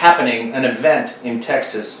an event in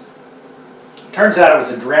Texas. Turns out it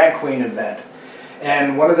was a drag queen event,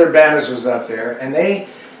 and one of their banners was up there, and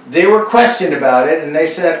they were questioned about it, and they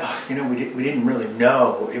said, oh, you know, we didn't really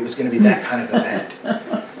know it was going to be that kind of event.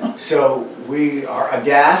 So we are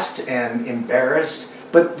aghast and embarrassed.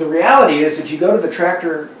 But the reality is, if you go to the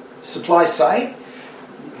Tractor supply site,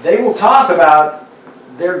 they will talk about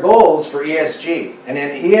their goals for ESG. And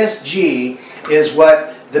then ESG is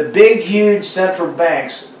what the big, huge central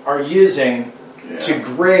banks are using to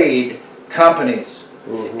grade companies.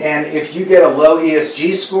 And if you get a low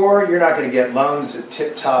ESG score, you're not going to get loans at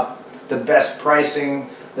tip-top, the best pricing,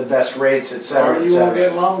 the best rates, et cetera, Or et you won't cetera.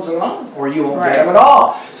 get loans at all. Or you won't Right. get them at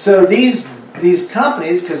all. So these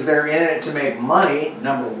companies, because they're in it to make money,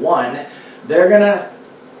 number one, they're going to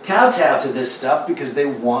kowtow to this stuff because they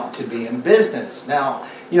want to be in business. Now,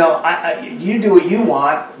 you do what you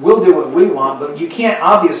want, we'll do what we want, but you can't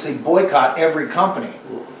obviously boycott every company.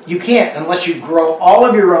 You can't unless you grow all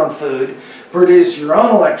of your own food, produce your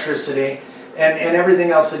own electricity, and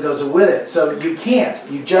everything else that goes with it. So you can't.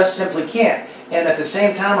 You just simply can't. And at the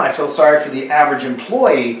same time, I feel sorry for the average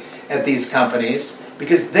employee at these companies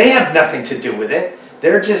because they have nothing to do with it.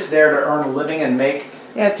 They're just there to earn a living and make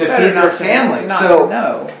Yeah, it's to better feed their not to- family. Not So to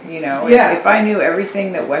know, Yeah. If I knew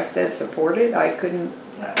everything that Wested supported, I couldn't.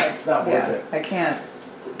 it's not worth Yeah, it. I can't.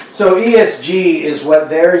 So ESG is what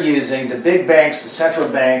they're using, the big banks, the central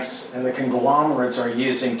banks, and the conglomerates are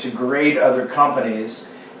using to grade other companies.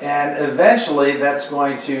 And eventually that's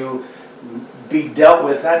going to be dealt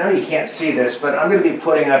with. I know you can't see this, but I'm going to be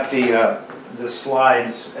putting up the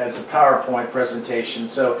slides as a PowerPoint presentation.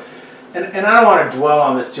 So, and I don't want to dwell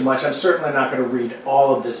on this too much. I'm certainly not going to read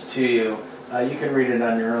all of this to you. You can read it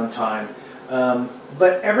on your own time.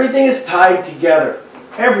 But everything is tied together.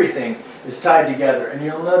 Everything is tied together. And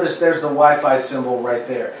you'll notice there's the Wi-Fi symbol right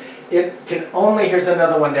there. It can only, here's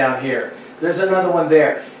another one down here. There's another one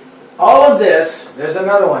there. All of this, there's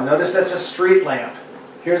another one. Notice that's a street lamp.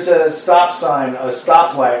 Here's a stop sign, a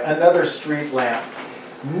stoplight, another street lamp.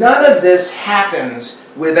 None of this happens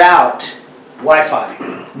without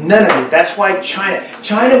Wi-Fi. None of it. That's why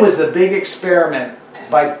China was the big experiment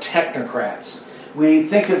by technocrats. We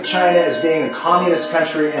think of China as being a communist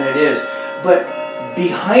country, and it is. But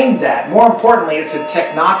behind that, more importantly, it's a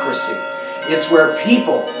technocracy. It's where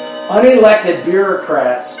people, unelected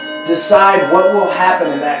bureaucrats, decide what will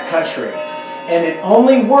happen in that country. And it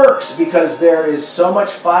only works because there is so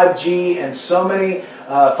much 5G and so many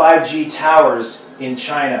 5G towers in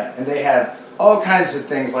China. And they have all kinds of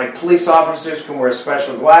things, like police officers can wear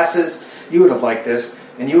special glasses. You would have liked this,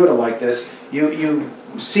 and you would have liked this. You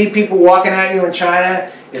see people walking at you in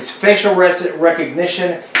China, it's facial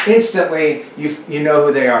recognition. Instantly, you know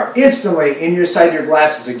who they are. Instantly, inside your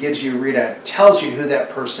glasses, it gives you a readout. It tells you who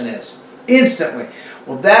that person is. Instantly.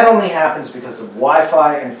 Well, that only happens because of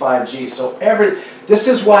Wi-Fi and 5G. So this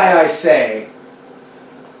is why I say,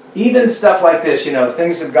 even stuff like this,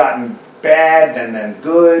 things have gotten bad and then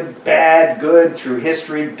good, bad, good through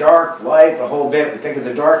history, dark, light, the whole bit. We think of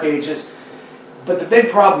the Dark Ages. But the big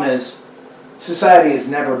problem is, society has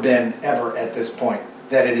never been ever at this point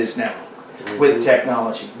that it is now with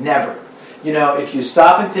technology. Never. If you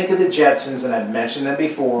stop and think of the Jetsons, and I've mentioned them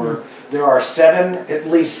before, there are at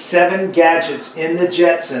least seven gadgets in the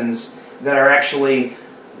Jetsons that are actually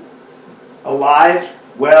alive,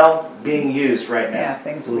 being used right now. Yeah,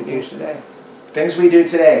 things we do today. Things we do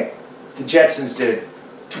today, the Jetsons did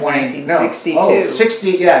 1962. 1960.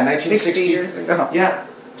 60 years ago. Yeah,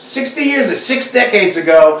 6 decades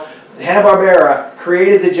ago, Hanna-Barbera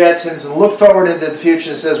created the Jetsons and looked forward into the future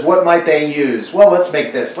and says, what might they use? Well, let's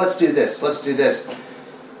make this, let's do this, let's do this.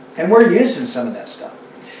 And we're using some of that stuff.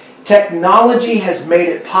 Technology has made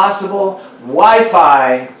it possible.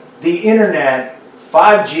 Wi-Fi, the internet,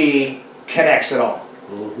 5G connects it all.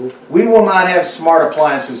 We will not have smart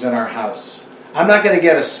appliances in our house. I'm not going to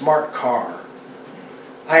get a smart car.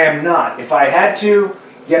 I am not. If I had to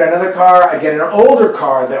get another car, I'd get an older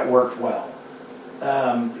car that worked well.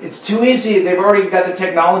 It's too easy. They've already got the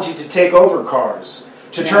technology to take over cars,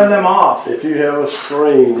 to turn them off. If you have a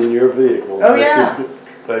screen in your vehicle,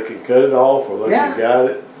 they can cut it off, or they can guide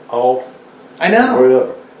it off. I know.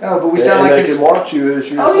 Whatever. Oh, but we sound like they can watch you as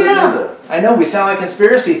you're sitting there. I know. We sound like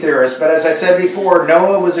conspiracy theorists, but as I said before,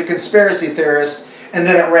 Noah was a conspiracy theorist, and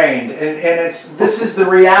then it rained. And this is the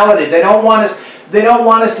reality. They don't want us. They don't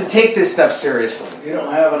want us to take this stuff seriously. You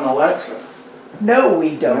don't have an Alexa. No,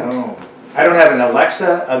 we don't. No. I don't have an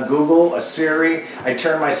Alexa, a Google, a Siri. I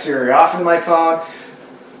turn my Siri off on my phone.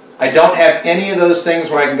 I don't have any of those things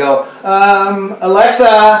where I can go,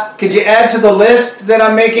 Alexa, could you add to the list that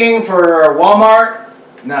I'm making for Walmart?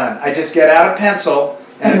 None. I just get out a pencil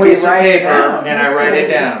and a piece of paper and I write it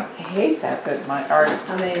down. I hate that, but I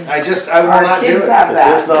will not do kids it. have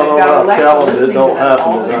that. It's not They've on got our Alexa calendar. It listening don't to them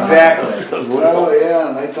all happen. the time. Exactly. Oh, yeah,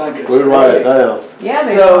 and they think it's We write it down. Yeah,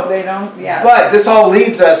 they don't, yeah. But this all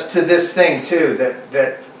leads us to this thing too,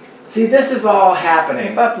 that see, this is all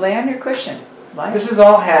happening. But lay on your cushion. This is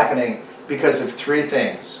all happening because of three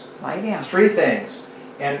things. Lie down. Three things.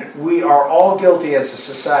 And we are all guilty as a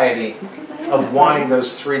society of wanting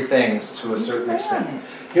those three things to a certain extent.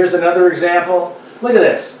 Here's another example. Look at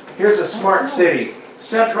this. Here's a smart city.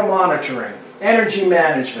 Central monitoring, energy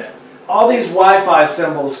management. All these Wi-Fi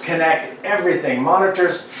symbols connect everything.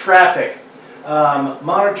 Monitors traffic,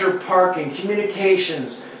 monitor parking,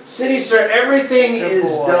 communications, city everything is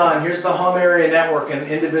done. Here's the home area network and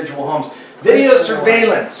individual homes. Video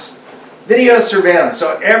surveillance.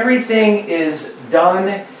 So everything is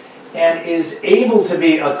done and is able to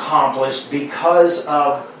be accomplished because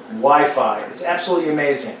of Wi-Fi. It's absolutely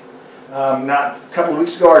amazing. Not a couple of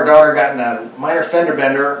weeks ago, our daughter got in a minor fender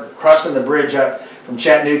bender crossing the bridge up from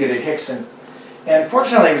Chattanooga to Hickson. And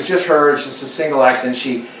fortunately, it was just her. It's just a single accident.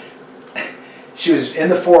 She was in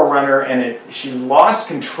the 4Runner, and she lost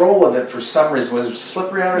control of it for some reason. Was it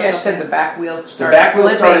slippery on or something? She said the back wheels started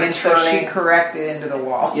slipping, and so she corrected into the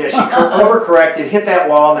wall. Yeah, she overcorrected, hit that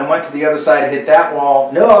wall, and then went to the other side, hit that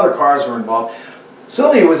wall. No other cars were involved.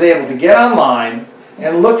 Sylvia was able to get online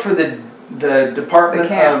and look for the department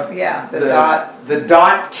the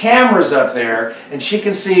dot cameras up there, and she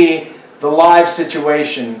can see the live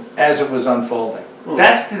situation as it was unfolding.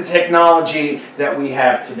 That's the technology that we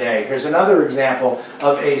have today. Here's another example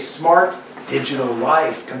of a smart digital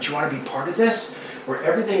life. Don't you want to be part of this? Where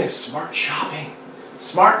everything is smart shopping,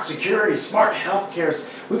 smart security, smart healthcare.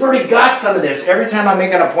 We've already got some of this. Every time I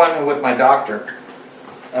make an appointment with my doctor,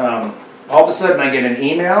 all of a sudden I get an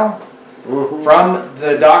email from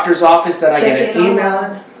the doctor's office, then I get an email.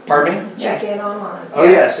 Online. Pardon me? Check in online. Oh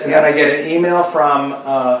yes, and then I get an email from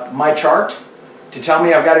my chart to tell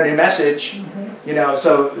me I've got a new message. You know,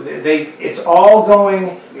 so it's all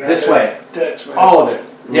going this way. All of it.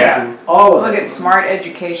 Yeah, all of it. Look at smart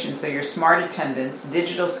education, so your smart attendance,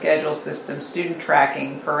 digital schedule system, student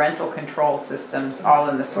tracking, parental control systems, all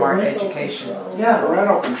in the smart education. Control. Yeah,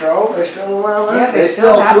 Parental control, they still allow that? Yeah, they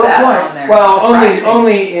still have to a that point. on there. Well,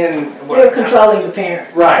 only in They're controlling the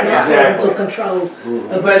parents. Right, It's not exactly. parental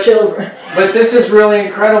control of the children. But this is really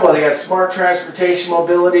incredible. They got smart transportation,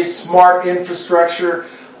 mobility, smart infrastructure.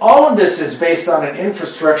 All of this is based on an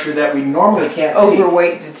infrastructure that we normally can't see.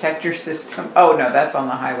 Overweight detector system. Oh no, that's on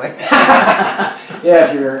the highway.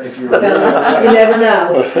 Yeah, if you're. You never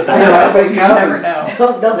know. You never know.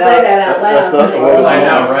 Don't say that out That's not the loud. I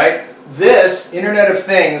know, right? This Internet of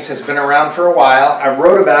Things has been around for a while. I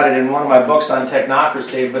wrote about it in one of my books on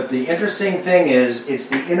technocracy, but the interesting thing is it's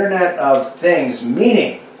the Internet of Things,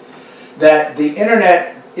 meaning that the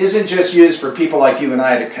Internet isn't just used for people like you and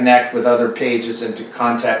I to connect with other pages and to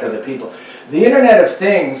contact other people. The Internet of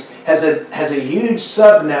Things has a huge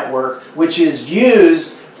sub-network which is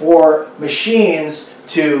used for machines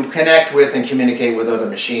to connect with and communicate with other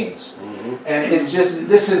machines. And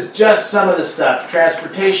this is just some of the stuff.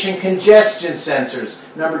 Transportation congestion sensors.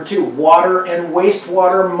 Number 2, water and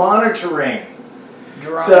wastewater monitoring.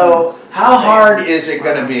 Drones. So how hard is it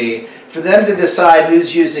going to be for them to decide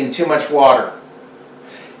who's using too much water?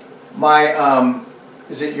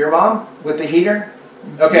 Is it your mom with the heater?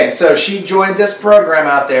 Okay, so she joined this program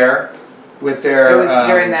out there with their... It was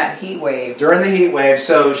during that heat wave. During the heat wave,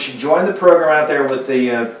 so she joined the program out there with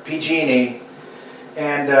the PG&E,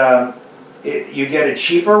 and you get a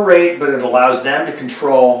cheaper rate, but it allows them to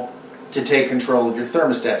take control of your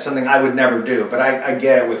thermostat, something I would never do, but I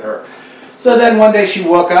get it with her. So then one day she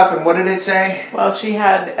woke up, and what did it say? Well, she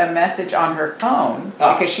had a message on her phone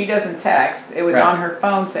because she doesn't text. It was on her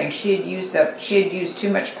phone saying she had used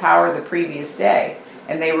too much power the previous day,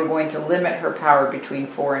 and they were going to limit her power between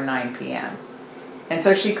 4 and 9 p.m. And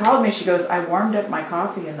so she called me. She goes, "I warmed up my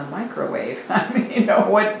coffee in the microwave." I mean,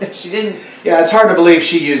 what she didn't. Yeah, it's hard to believe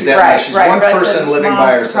she used that much. She's one person living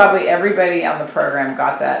by herself. Probably everybody on the program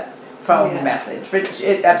got that phone message, but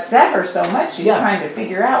it upset her so much. She's trying to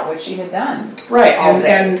figure out what she had done. Right,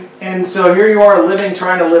 and so here you are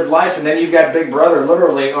trying to live life, and then you've got Big Brother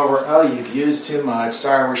literally over. Oh, you've used too much.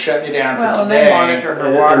 Sorry, we're shutting you down for today. And they monitor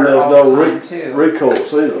her water and all the time too.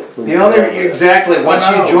 Recourse either. Exactly. Once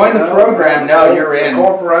you join the program, you're in. The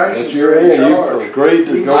corporations Once you're in, you've agreed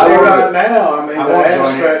to You go can see on right it. now, I mean, I the won't join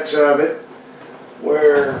aspects of it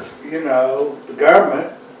where, the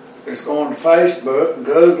government is going to Facebook and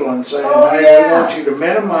Google and saying, hey, we want you to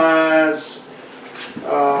minimize...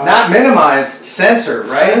 Not minimize, censor,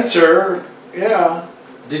 right? Censor, yeah.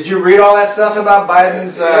 Did you read all that stuff about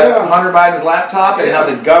Biden's, Hunter Biden's laptop and how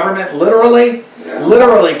the government literally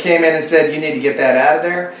came in and said, you need to get that out of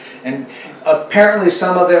there? And apparently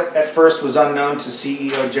some of it at first was unknown to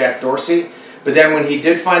CEO Jack Dorsey, but then when he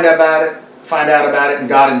did find out about it, find out about it and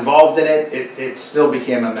got involved in it, it still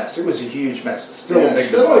became a mess. It was a huge mess. It's still a big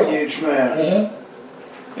still a huge mess.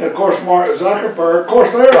 And of course, Mark Zuckerberg, of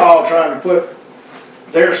course, they're all trying to put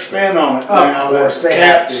their spin on it now. Of course, they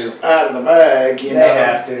have to. Out of the bag, you know. They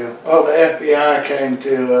have to. Oh, the FBI came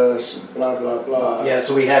to us, and blah, blah, blah. Yeah,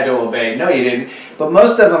 so we had to obey. No, you didn't. But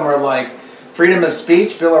most of them are like, freedom of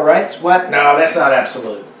speech, Bill of Rights, what? No, that's not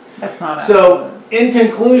absolute. That's not So, in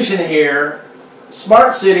conclusion here,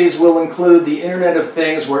 smart cities will include the Internet of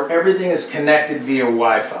Things where everything is connected via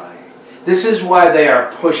Wi-Fi. This is why they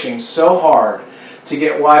are pushing so hard to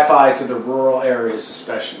get Wi-Fi to the rural areas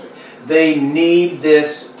especially. They need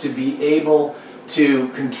this to be able to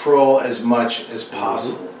control as much as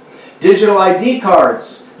possible. Digital ID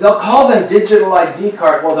cards. They'll call them digital ID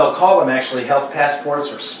cards. Well, they'll call them actually health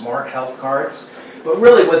passports or smart health cards. But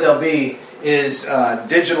really what they'll be is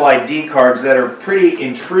digital ID cards that are pretty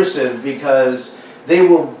intrusive because they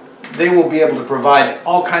will be able to provide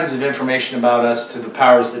all kinds of information about us to the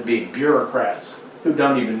powers that be, bureaucrats who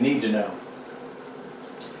don't even need to know.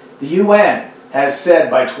 The UN has said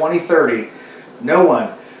by 2030, no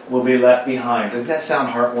one will be left behind. Doesn't that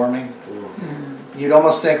sound heartwarming? Mm-hmm. You'd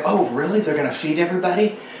almost think, oh, really? They're going to feed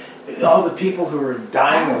everybody? All the people who are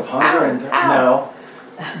dying of hunger and no.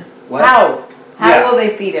 What? How will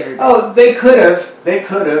they feed everybody? Oh, they could have. They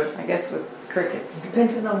could have. I guess with crickets.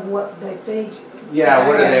 Depending on what they feed. Yeah,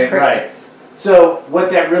 what are they? Crickets. Right. So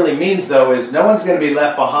what that really means, though, is no one's going to be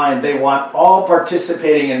left behind. They want all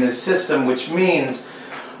participating in this system, which means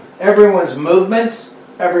everyone's movements,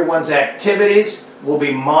 everyone's activities will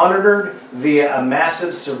be monitored via a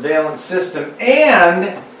massive surveillance system.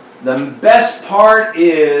 And the best part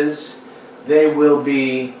is they will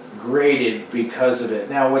be graded because of it.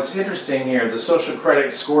 Now, what's interesting here, the social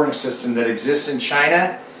credit scoring system that exists in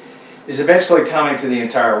China is eventually coming to the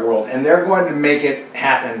entire world. And they're going to make it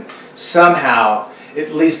happen somehow,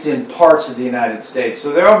 at least in parts of the United States.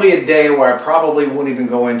 So there will be a day where I probably won't even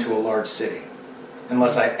go into a large city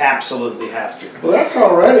unless I absolutely have to. Well, that's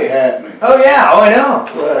already happening. Oh, yeah. Oh, I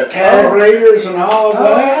know. Tag readers and all of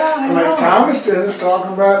that. Yeah, I know. mean, Thomaston is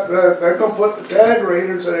talking about they're going to put the tag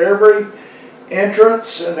readers at every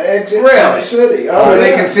entrance and exit in the city. Oh, so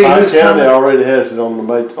they can see Pike who's County coming. already has it on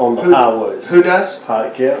the highways. Who does?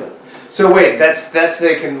 Pike County. So wait, that's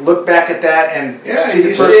they can look back at that and see the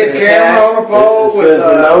you person's see a camera tag. on a pole It with says a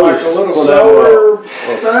like notice a little whenever solar a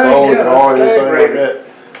thing. stolen Yeah, car or that's anything tag like reader. that.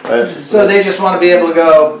 That's So they just want to be able to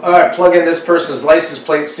go, all right, plug in this person's license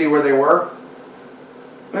plate, see where they were.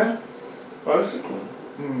 Yeah, basically.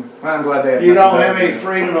 Well, I'm glad they have. You don't nothing have better any to do.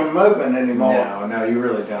 freedom of movement anymore. No, you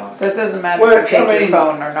really don't. So it doesn't matter Well, if you take I mean- your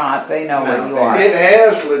phone or not. They know No, where you they are. It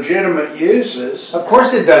has legitimate uses, Of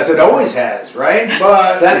course it does. It always has, right?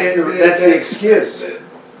 but That's the excuse.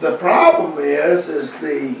 The problem is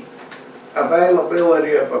the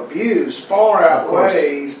availability of abuse far Of course.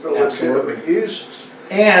 outweighs the Absolutely. legitimate uses.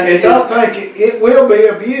 And And don't think it will be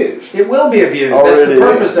abused. it will be abused. That's the Already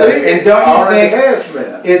purpose of it. And don't you Already think has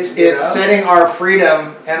been. it's you know? setting our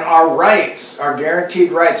freedom and our rights, our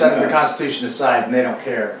guaranteed rights under the Yeah. Constitution aside, and they don't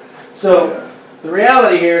care. So the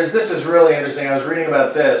reality here is this is really interesting. I was reading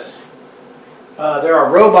about this. There are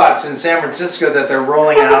robots in San Francisco that they're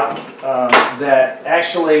rolling out that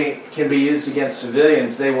actually can be used against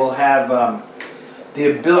civilians. They will have the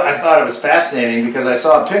ability. I thought it was fascinating because I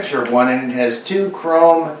saw a picture of one and it has two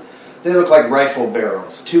chrome. They look like rifle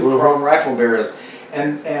barrels, two chrome rifle barrels,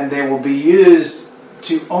 and they will be used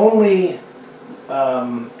to only,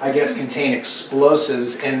 I guess, contain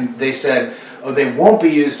explosives. And they said, oh, they won't be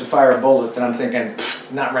used to fire bullets. And I'm thinking,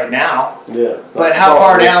 not right now. Yeah. But how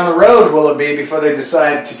far down the road will it be before they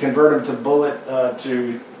decide to convert them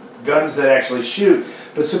to guns that actually shoot?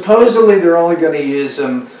 But supposedly they're only going to use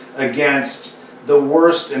them against the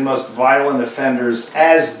worst and most violent offenders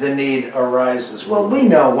as the need arises. Well, we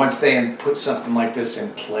know once they put something like this in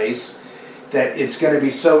place that it's going to be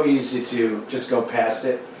so easy to just go past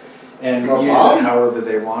it and use it however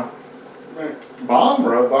they want. Bomb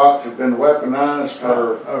robots have been weaponized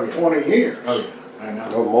for Oh, yeah. 20 years. Oh, yeah, I know.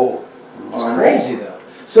 No more. It's crazy, though.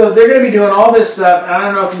 So they're going to be doing all this stuff. I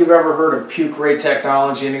don't know if you've ever heard of puke ray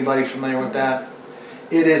technology. Anybody familiar with that?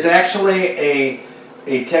 It is actually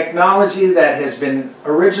a technology that has been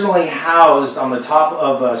originally housed on the top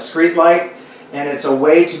of a street light, and it's a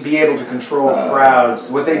way to be able to control crowds.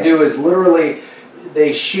 What they do is literally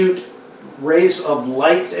they shoot rays of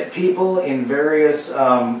lights at people in various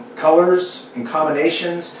colors and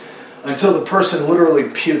combinations until the person literally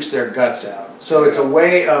pukes their guts out. So it's a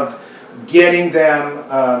way of getting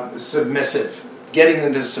them submissive, getting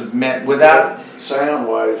them to submit without... Sound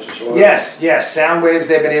waves as well. Yes, sound waves,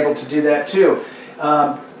 they've been able to do that too.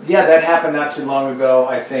 Yeah, that happened not too long ago,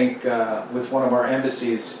 I think, with one of our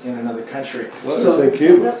embassies in another country. So in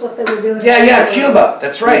Cuba. That's what they were doing. Yeah, Cuba.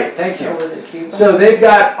 That's right. Thank Or you. was it Cuba? So they've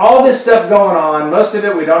got all this stuff going on. Most of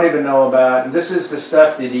it we don't even know about. And this is the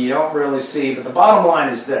stuff that you don't really see. But the bottom line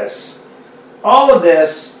is this. All of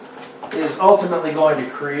this is ultimately going to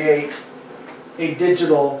create a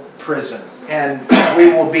digital prison. And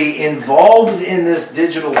we will be involved in this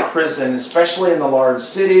digital prison, especially in the large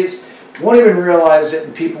cities. Won't even realize it,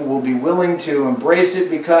 and people will be willing to embrace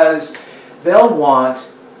it because they'll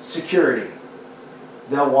want security,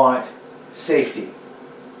 they'll want safety,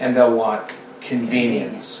 and they'll want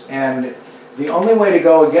convenience. And the only way to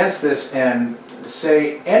go against this and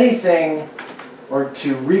say anything or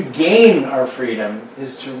to regain our freedom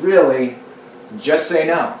is to really just say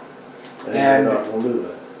no. And we're not going to do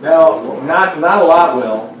that. No, not a lot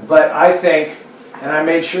will, but I think, and I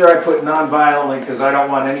made sure I put non-violently because I don't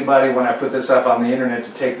want anybody when I put this up on the internet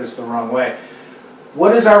to take this the wrong way.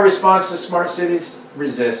 What is our response to smart cities?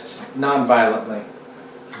 Resist non-violently.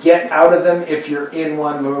 Get out of them if you're in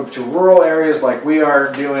one. Move to rural areas like we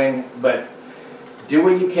are doing, but do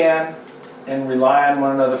what you can and rely on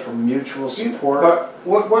one another for mutual support. But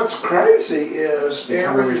what's crazy is They kinda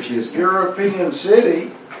every refuse to. European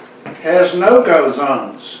city has no-go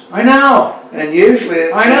zones. I know. And usually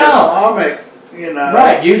it's I the know. Islamic, you know.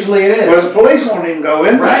 Right, usually it Well, is. the police won't even go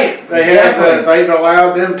in there. Right, They exactly. they've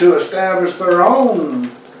allowed them to establish their own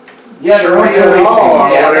Yeah, their own Sharia policing. law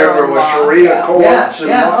or Yes. whatever with Sharia Yeah. courts Yeah, and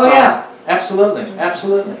yeah, oh whatnot. yeah, absolutely,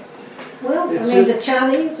 absolutely. Well, It's I mean, just- the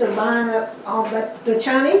Chinese are buying up all that. The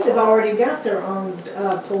Chinese have already got their own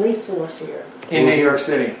police force here. In New York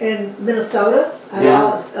City. In Minnesota, and Yeah.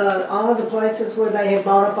 all of the places where they have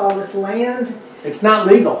bought up all this land, It's not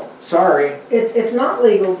legal, sorry. it's not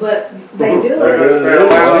legal, but they do They're it. doing They're it.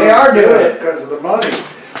 allowed They are to doing it. because of the money.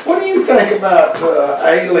 What do you think about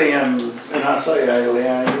alien, and I say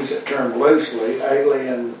alien, I use that term loosely,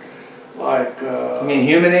 alien, like, I mean,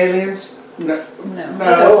 human aliens? no, No.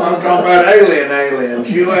 no, I'm talking about aliens,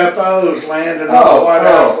 UFOs landing on Oh, the White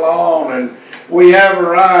House oh. lawn, and we have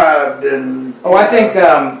arrived, and. Oh, I think,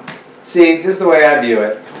 see, this is the way I view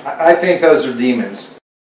it. I think those are demons.